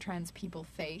diverse or trans people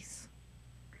face?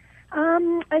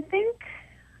 I think,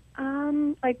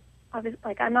 like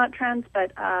I'm not trans,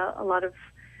 but a lot of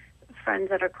friends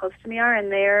that are close to me are,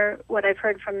 and what I've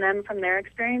heard from them from their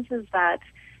experience is that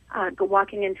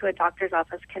walking into a doctor's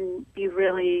office can be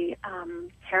really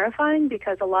terrifying,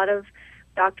 because a lot of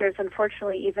doctors,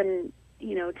 unfortunately, even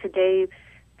today,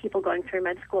 people going through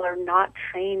med school are not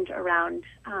trained around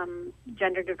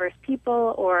gender diverse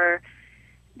people or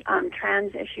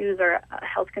trans issues or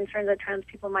health concerns that trans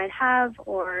people might have,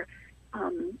 or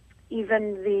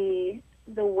even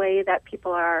the way that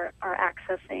people are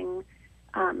accessing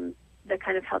the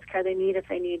kind of health care they need, if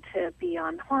they need to be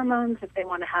on hormones, if they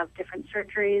want to have different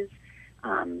surgeries.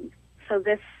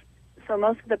 So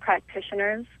most of the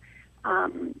practitioners,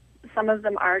 some of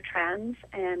them are trans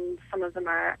and some of them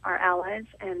are allies,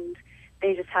 and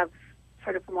they just have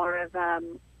sort of more of a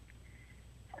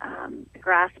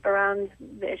grasp around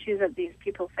the issues that these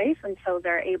people face, and so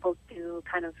they're able to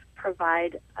kind of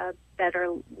provide a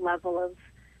better level of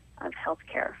health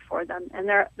care for them. And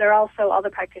they're also, all the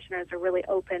practitioners are really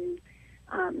open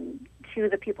to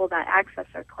the people that access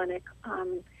their clinic.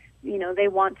 They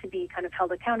want to be kind of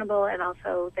held accountable, and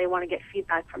also they want to get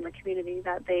feedback from the community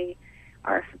that they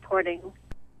are supporting.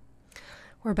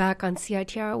 We're back on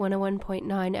CITR 101.9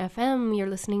 FM. You're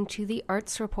listening to The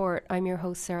Arts Report. I'm your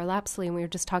host, Sara Lapsley, and we were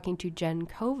just talking to Jen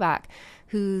Kovac,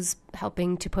 who's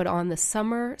helping to put on the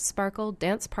Summer Sparkle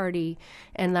Dance Party.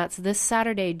 And that's this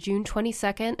Saturday, June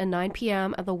 22nd at 9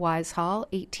 p.m. at the Wise Hall,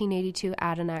 1882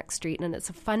 Adenac Street. And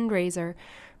it's a fundraiser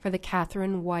for the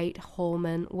Catherine White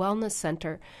Holman Wellness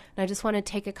Centre. And I just want to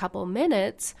take a couple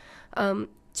minutes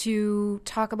to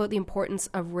talk about the importance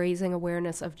of raising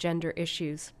awareness of gender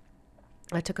issues.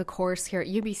 I took a course here at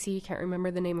UBC, can't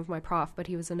remember the name of my prof, but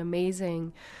he was an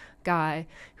amazing guy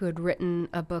who had written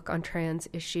a book on trans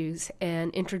issues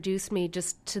and introduced me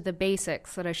just to the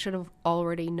basics that I should have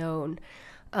already known.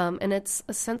 And it's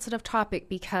a sensitive topic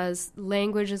because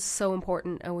language is so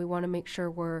important, and we want to make sure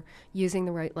we're using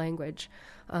the right language.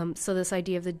 So this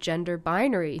idea of the gender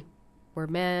binary, we're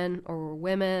men or we're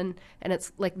women, and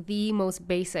it's like the most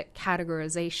basic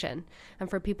categorization. And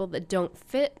for people that don't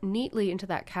fit neatly into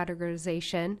that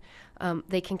categorization,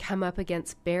 they can come up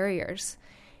against barriers.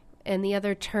 And the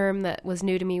other term that was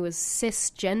new to me was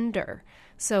cisgender.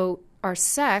 So our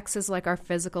sex is like our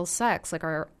physical sex, like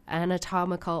our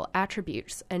anatomical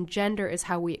attributes, and gender is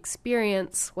how we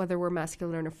experience whether we're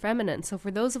masculine or feminine. So for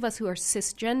those of us who are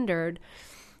cisgendered,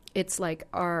 it's like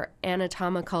our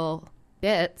anatomical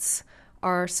bits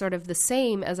are sort of the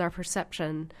same as our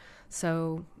perception.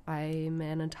 So I'm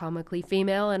anatomically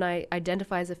female and I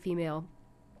identify as a female,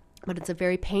 but it's a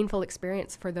very painful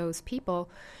experience for those people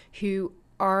who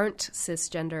aren't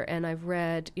cisgender. And I've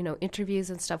read, interviews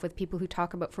and stuff with people who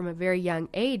talk about from a very young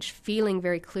age feeling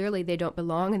very clearly they don't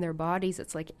belong in their bodies.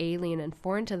 It's like alien and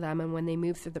foreign to them. And when they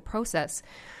move through the process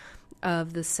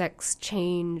of the sex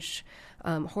change,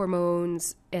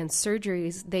 hormones and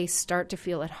surgeries, they start to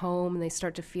feel at home and they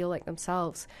start to feel like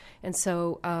themselves. And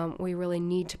so we really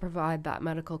need to provide that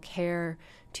medical care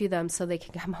to them so they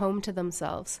can come home to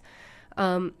themselves.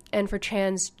 And for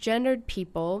transgendered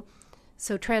people,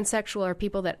 so transsexual are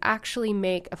people that actually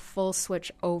make a full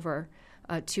switch over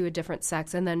to a different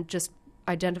sex and then just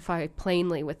identify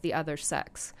plainly with the other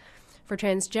sex. For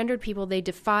transgendered people, they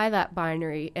defy that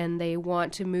binary and they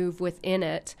want to move within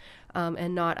it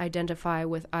and not identify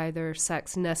with either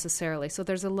sex necessarily. So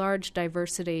there's a large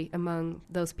diversity among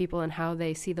those people and how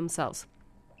they see themselves.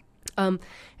 And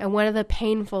one of the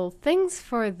painful things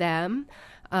for them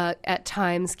at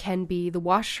times can be the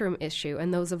washroom issue.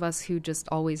 And those of us who just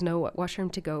always know what washroom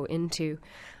to go into,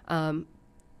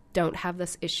 don't have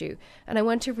this issue. And I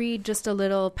want to read just a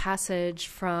little passage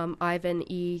from Ivan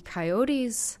E.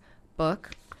 Coyote's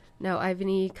book. Now, Ivan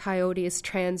E. Coyote is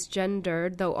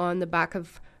transgendered, though on the back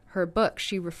of her book,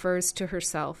 she refers to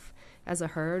herself as a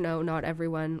her. No, not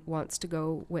everyone wants to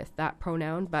go with that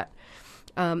pronoun, but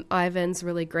Ivan's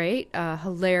really great,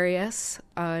 hilarious,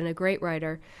 and a great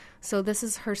writer. So this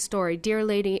is her story. Dear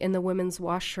Lady in the Women's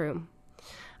Washroom.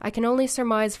 I can only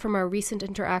surmise from our recent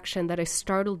interaction that I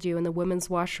startled you in the women's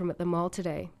washroom at the mall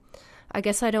today. I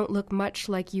guess I don't look much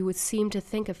like you would seem to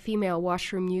think a female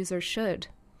washroom user should.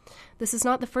 This is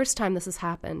not the first time this has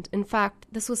happened. In fact,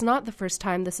 this was not the first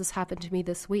time this has happened to me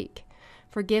this week.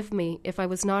 Forgive me if I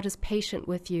was not as patient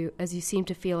with you as you seem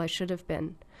to feel I should have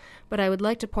been. But I would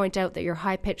like to point out that your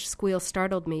high-pitched squeal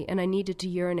startled me, and I needed to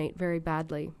urinate very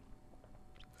badly.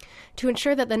 To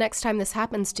ensure that the next time this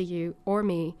happens to you, or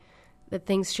me, that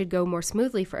things should go more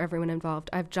smoothly for everyone involved,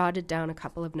 I've jotted down a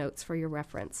couple of notes for your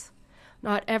reference.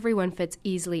 Not everyone fits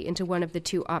easily into one of the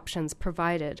two options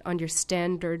provided on your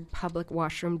standard public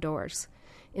washroom doors.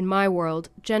 In my world,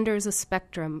 gender is a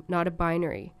spectrum, not a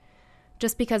binary.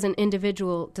 Just because an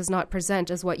individual does not present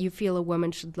as what you feel a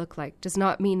woman should look like does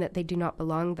not mean that they do not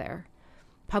belong there.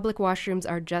 Public washrooms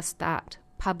are just that,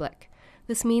 public.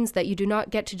 This means that you do not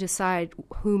get to decide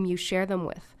whom you share them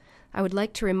with. I would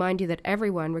like to remind you that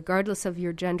everyone, regardless of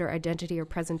your gender identity or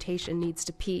presentation, needs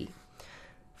to pee.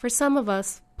 For some of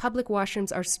us, public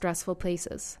washrooms are stressful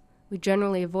places. We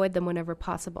generally avoid them whenever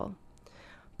possible.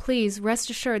 Please rest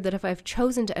assured that if I've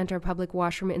chosen to enter a public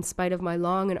washroom in spite of my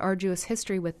long and arduous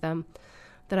history with them,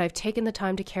 that I've taken the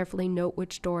time to carefully note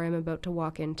which door I'm about to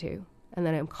walk into, and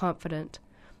that I'm confident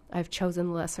I've chosen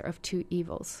the lesser of two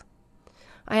evils.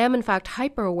 I am, in fact,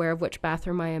 hyper-aware of which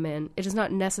bathroom I am in. It is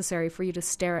not necessary for you to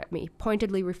stare at me,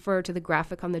 pointedly refer to the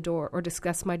graphic on the door, or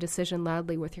discuss my decision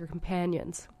loudly with your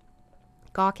companions.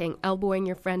 Gawking, elbowing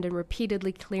your friend, and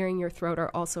repeatedly clearing your throat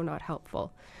are also not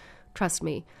helpful. Trust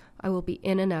me, I will be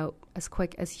in and out as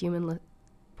quick as humanly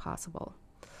possible.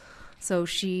 So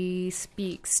she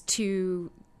speaks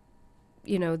to,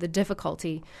 the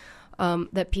difficulty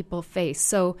that people face.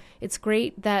 So it's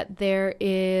great that there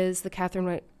is the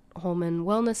Catherine Holman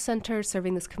Wellness Center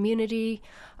serving this community.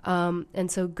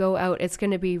 And so go out. It's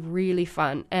going to be really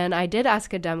fun. And I did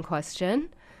ask a dumb question,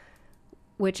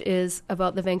 which is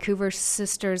about the Vancouver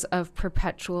Sisters of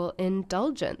Perpetual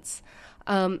Indulgence.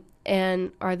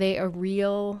 And are they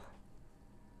real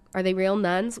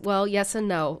nuns? Well, yes and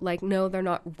no. No, they're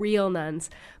not real nuns,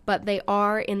 but they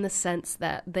are in the sense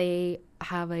that they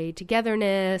have a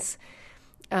togetherness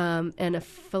and a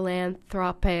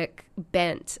philanthropic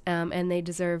bent, and they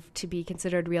deserve to be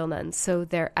considered real nuns. So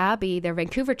their abbey, their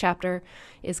Vancouver chapter,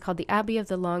 is called the Abbey of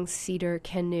the Long Cedar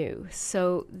Canoe.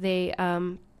 So they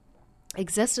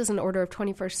exist as an order of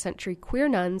 21st century queer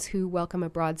nuns who welcome a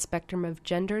broad spectrum of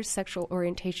genders, sexual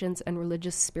orientations, and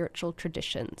religious spiritual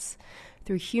traditions.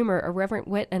 Through humor, irreverent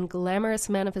wit, and glamorous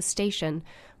manifestation,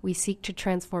 we seek to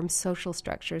transform social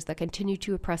structures that continue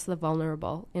to oppress the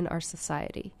vulnerable in our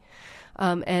society.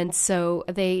 And so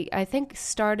they, I think,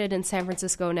 started in San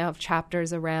Francisco, now have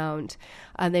chapters around,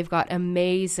 and they've got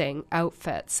amazing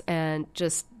outfits and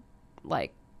just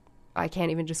I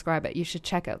can't even describe it. You should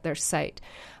check out their site.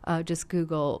 Just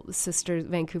Google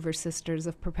Vancouver Sisters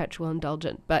of Perpetual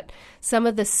Indulgent. But some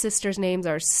of the sisters' names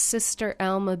are Sister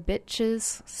Alma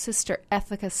Bitches, Sister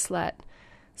Ethica Slut,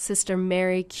 Sister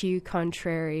Mary Q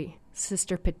Contrary,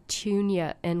 Sister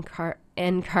Petunia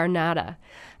Encarnata.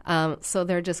 So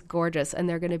they're just gorgeous, and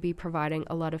they're going to be providing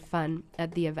a lot of fun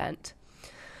at the event.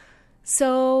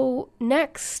 So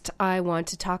next, I want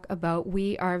to talk about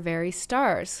We Are Very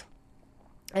Stars.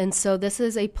 And so this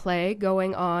is a play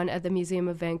going on at the Museum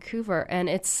of Vancouver, and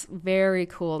it's very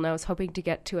cool. And I was hoping to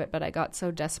get to it, but I got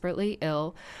so desperately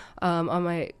ill on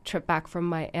my trip back from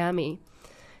Miami.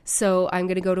 So I'm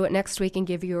going to go to it next week and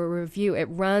give you a review.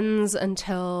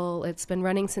 It's been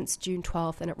running since June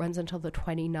 12th, and it runs until the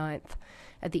 29th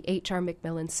at the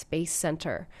MacMillan Space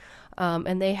Centre.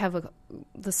 And they have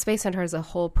the Space Center has a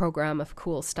whole program of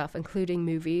cool stuff, including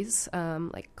movies,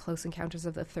 like Close Encounters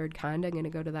of the Third Kind. I'm going to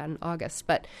go to that in August.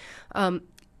 But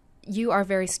You Are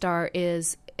Very Star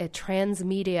is a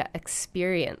transmedia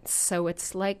experience. So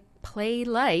it's like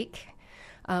play-like,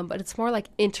 but it's more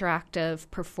like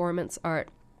interactive performance art.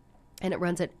 And it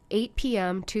runs at 8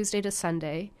 p.m. Tuesday to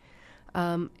Sunday,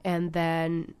 and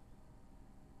then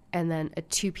a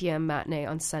 2 p.m. matinee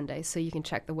on Sunday, so you can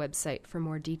check the website for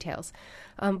more details.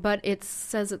 But it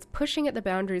says it's pushing at the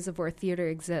boundaries of where theater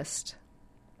exists.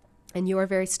 And Your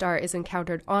Very Star is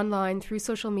encountered online through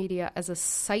social media as a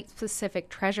site-specific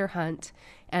treasure hunt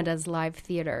and as live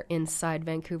theater inside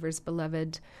Vancouver's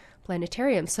beloved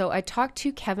planetarium. So I talked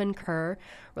to Kevin Kerr,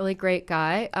 really great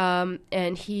guy,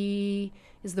 and he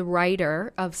is the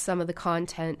writer of some of the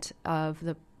content of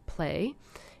the play.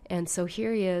 And so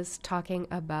here he is talking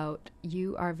about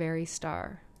You Are Very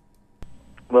Star.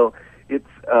 Well, it's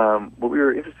what we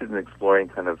were interested in exploring,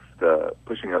 kind of the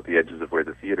pushing out the edges of where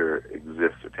the theater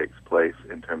exists or takes place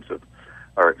in terms of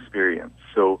our experience.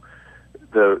 So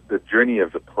the journey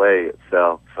of the play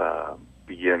itself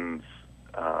begins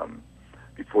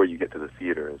before you get to the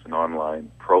theater as an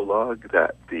online prologue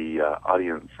that the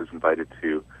audience is invited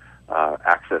to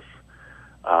access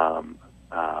on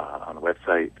a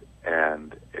website,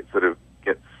 and it sort of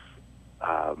gets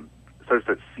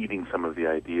starts seeding some of the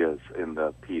ideas in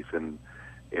the piece in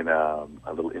a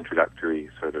little introductory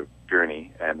sort of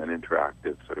journey and an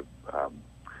interactive sort of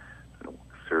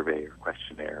survey or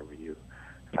questionnaire where you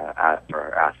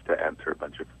are asked to answer a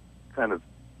bunch of kind of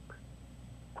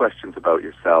questions about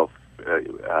yourself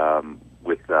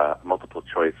with multiple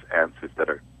choice answers that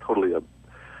are totally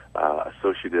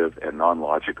associative and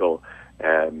non-logical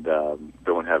and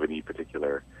don't have any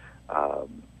particular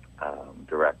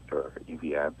direct or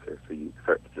easy answer. So you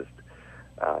start to just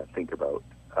think about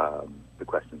the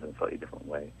questions in a slightly different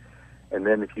way. And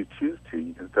then if you choose to,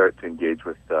 you can start to engage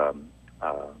with the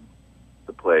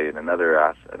play in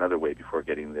another way before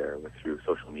getting there through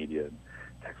social media and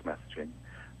text messaging.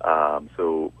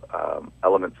 So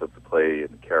elements of the play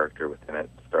and the character within it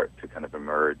start to kind of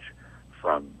emerge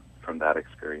from that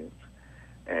experience.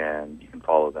 And you can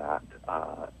follow that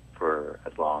for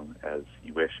as long as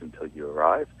you wish until you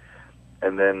arrive.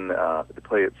 And then the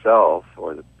play itself,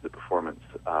 or the performance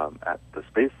at the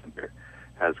Space Center,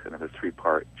 has kind of a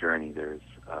three-part journey. There's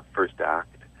first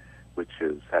act, which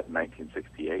is set in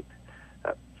 1968.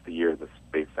 That's the year the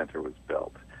Space Center was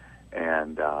built.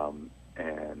 And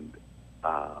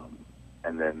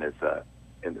then there's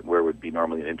where would be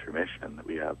normally an intermission, that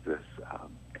we have this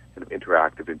kind of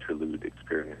interactive interlude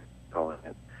experience, calling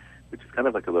it, which is kind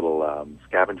of like a little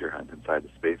scavenger hunt inside the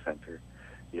Space Center.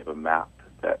 You have a map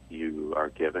that you are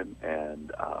given,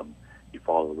 and you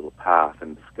follow a little path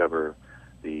and discover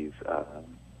these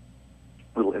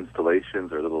little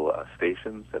installations or little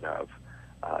stations that have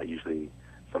usually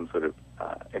some sort of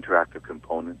interactive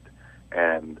component,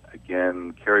 and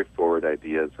again carry forward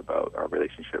ideas about our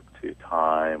relationship to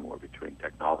time or between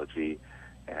technology,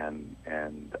 and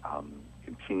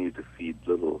continue to feed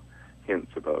little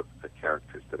hints about the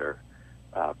characters that are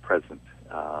present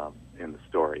in the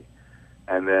story.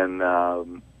 And then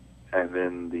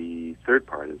the third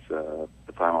part is the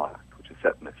final act, which is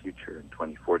set in the future in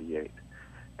 2048,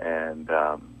 and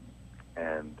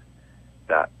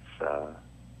that's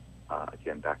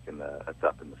again back it's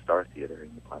up in the Star Theater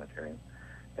in the planetarium,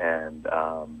 and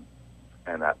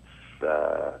that's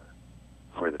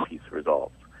where the piece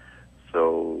resolves.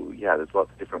 So yeah, there's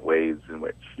lots of different ways in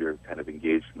which you're kind of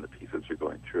engaged in the piece as you're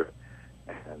going through it,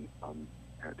 and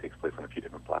it takes place on a few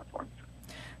different platforms.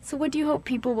 So what do you hope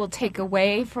people will take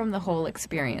away from the whole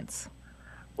experience?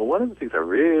 Well, one of the things I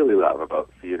really love about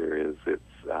theater is it's,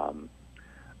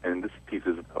 and this piece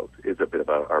is a bit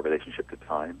about our relationship to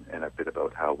time, and a bit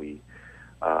about how we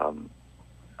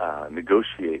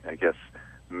negotiate, I guess,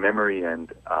 memory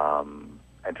and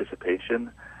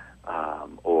anticipation,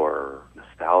 or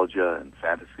nostalgia and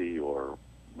fantasy, or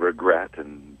regret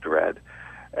and dread,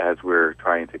 as we're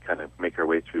trying to kind of make our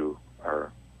way through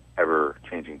our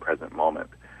ever-changing present moment.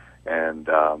 And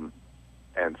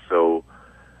so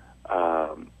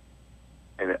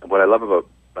what I love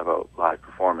about live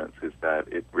performance is that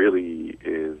it really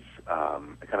is,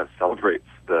 it kind of celebrates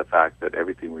the fact that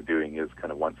everything we're doing is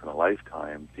kind of once in a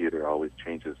lifetime. Theater always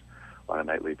changes on a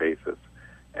nightly basis,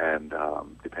 and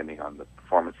depending on the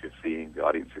performance you're seeing, the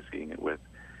audience you're seeing it with,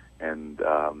 and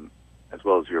as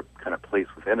well as your kind of place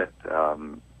within it.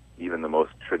 Even the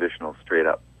most traditional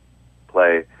straight-up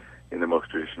play in the most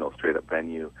traditional straight-up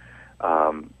venue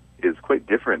is quite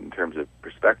different in terms of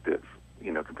perspective,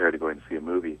 compared to going to see a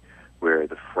movie, where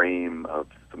the frame of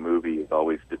the movie is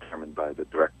always determined by the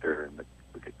director, and the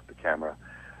camera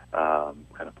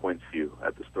kind of points you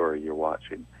at the story you're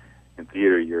watching. In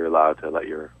theater, you're allowed to let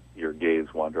your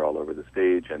gaze wander all over the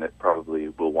stage, and it probably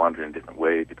will wander in a different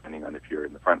way depending on if you're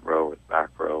in the front row or the back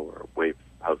row, or way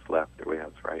house left or way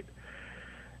house right.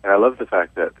 And I love the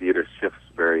fact that theater shifts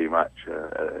very much.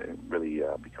 It really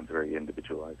becomes a very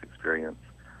individualized experience,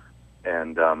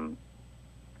 and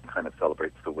kind of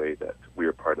celebrates the way that we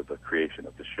are part of the creation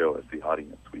of the show as the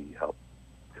audience. We help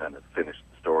kind of finish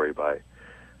the story by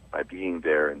being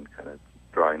there and kind of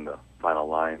drawing the final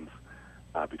lines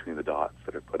between the dots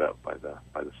that are put out by the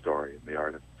story and the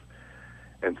artists.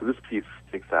 And so this piece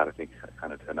takes that, I think,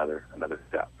 kind of to another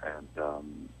step, and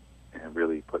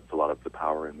really puts a lot of the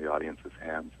power in the audience's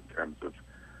hands in terms of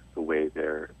the way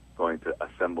they're going to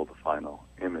assemble the final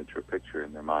image or picture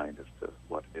in their mind as to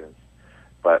what it is.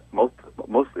 But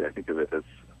mostly, I think of it as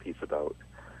a piece about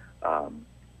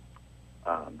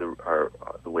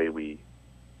the way we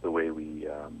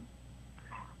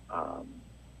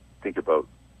think about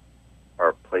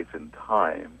our place in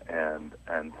time and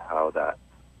how that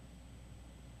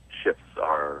shifts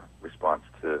our response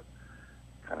to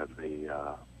kind of the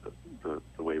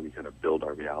way we kind of build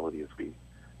our reality as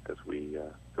we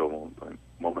go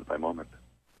moment by moment.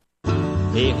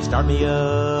 Baby, start me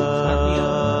up.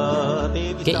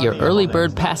 Get your early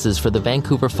bird passes for the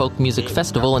Vancouver Folk Music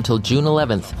Festival until June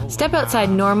 11th. Step outside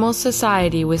normal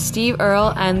society with Steve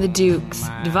Earle and the Dukes,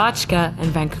 Devotchka,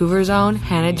 and Vancouver's own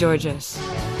Hannah Georges.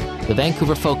 The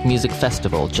Vancouver Folk Music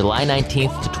Festival, July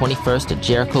 19th to 21st at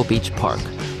Jericho Beach Park.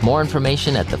 More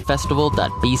information at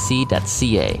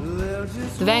thefestival.bc.ca.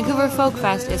 The Vancouver Folk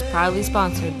Fest is proudly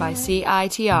sponsored by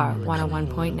CITR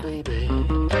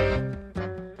 101.9.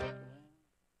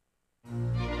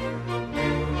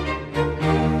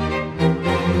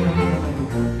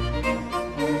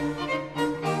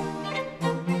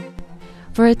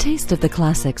 For a taste of the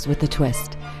classics with a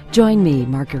twist, join me,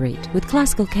 Marguerite, with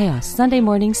Classical Chaos Sunday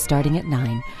mornings starting at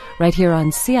 9, right here on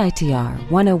CITR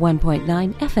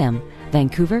 101.9 FM,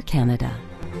 Vancouver, Canada.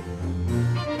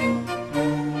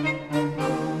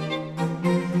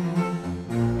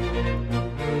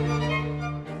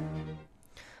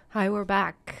 Hi, we're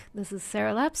back. This is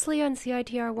Sara Lapsley on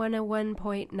CITR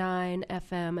 101.9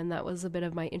 FM, and that was a bit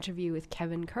of my interview with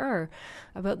Kevin Kerr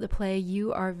about the play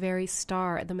You Are Very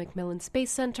Star at the MacMillan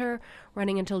Space Centre,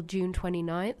 running until June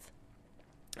 29th.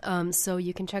 So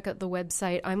you can check out the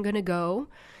website. I'm going to go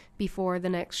before the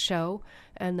next show,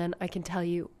 and then I can tell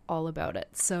you all about it.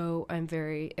 So I'm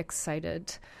very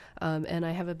excited, and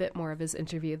I have a bit more of his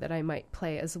interview that I might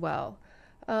play as well.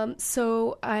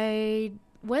 So I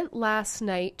went last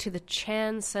night to the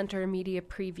Chan Center media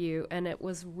preview, and it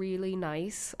was really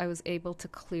nice. I was able to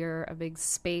clear a big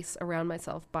space around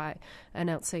myself by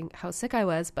announcing how sick I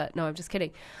was, but no, I'm just kidding.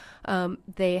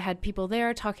 They had people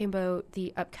there talking about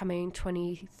the upcoming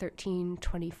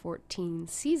 2013-2014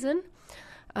 season,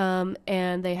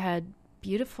 and they had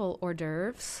beautiful hors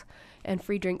d'oeuvres and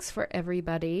free drinks for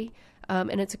everybody.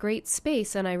 And it's a great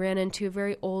space, and I ran into a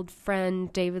very old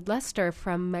friend, David Lester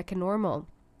from Mechanormal.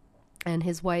 And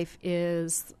his wife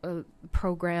is a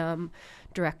program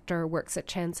director, works at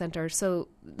Chan Center. So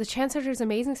the Chan Center is an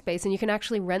amazing space, and you can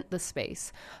actually rent the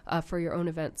space for your own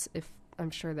events, if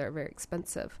I'm sure they're very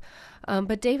expensive.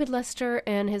 But David Lester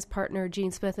and his partner,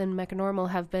 Gene Smith and Mechanormal,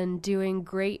 have been doing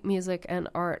great music and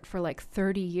art for like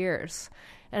 30 years.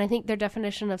 And I think their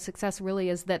definition of success really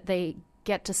is that they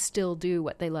get to still do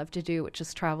what they love to do, which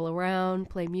is travel around,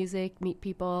 play music, meet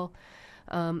people.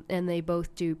 And they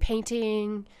both do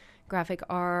painting, graphic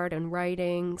art, and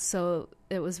writing. So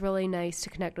it was really nice to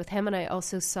connect with him. And I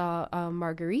also saw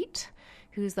Marguerite,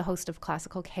 who's the host of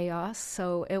Classical Chaos.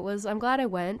 So I'm glad I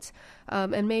went.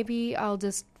 And maybe I'll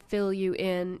just fill you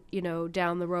in,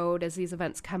 down the road as these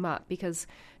events come up, because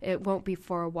it won't be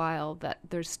for a while that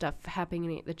there's stuff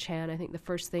happening at the Chan. I think the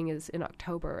first thing is in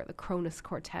October, the Kronos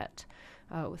Quartet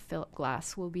with Philip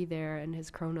Glass will be there and his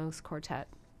Kronos Quartet.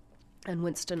 And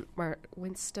Winston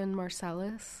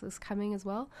Marsalis is coming as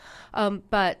well.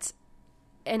 But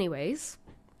anyways,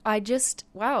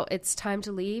 it's time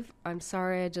to leave. I'm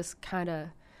sorry, I just kind of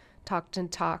talked.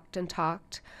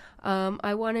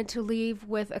 I wanted to leave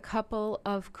with a couple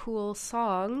of cool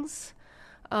songs.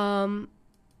 The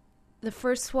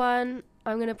first one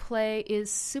I'm going to play is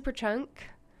Superchunk,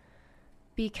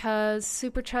 because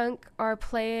Superchunk are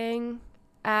playing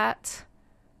at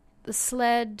the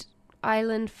Sled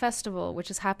Island Festival, which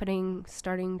is happening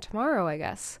starting tomorrow, I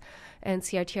guess. And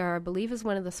CITR, I believe, is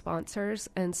one of the sponsors.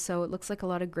 And so it looks like a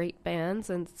lot of great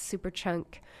bands. And Superchunk,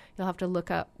 you'll have to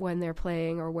look up when they're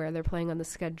playing or where they're playing on the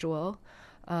schedule.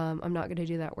 I'm not going to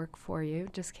do that work for you.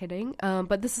 Just kidding.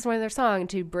 But this is one of their songs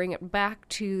to bring it back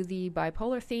to the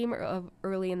bipolar theme of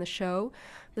early in the show.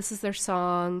 This is their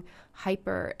song,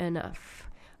 Hyper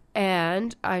Enough.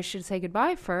 And I should say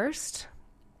goodbye first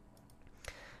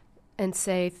and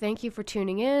say thank you for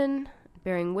tuning in,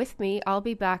 bearing with me. I'll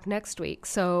be back next week.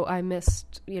 So I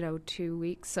missed, 2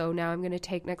 weeks. So now I'm going to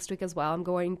take next week as well. I'm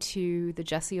going to the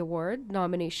Jessie Award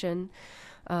nomination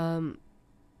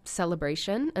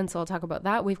celebration, and so I'll talk about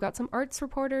that. We've got some arts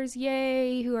reporters,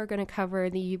 yay, who are going to cover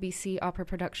the UBC opera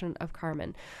production of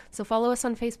Carmen. So follow us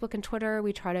on Facebook and Twitter.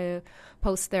 We try to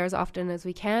post there as often as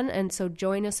we can, and so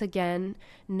join us again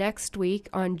next week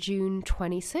on June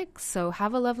 26th. So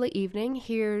have a lovely evening.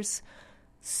 Here's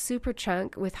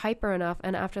Superchunk with Hyper Enough,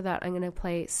 and after that I'm going to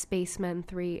play Spacemen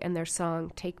 3 and their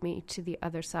song Take Me to the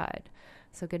Other Side.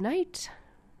 So good night.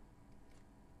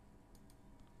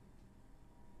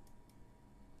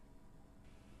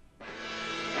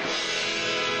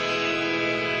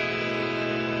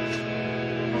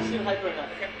 Hyper Enough.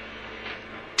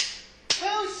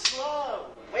 Too slow.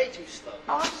 Way too slow.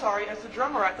 Oh, I'm sorry. As the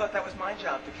drummer, I thought that was my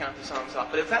job to count the songs off.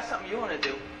 But if that's something you want to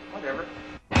do, whatever.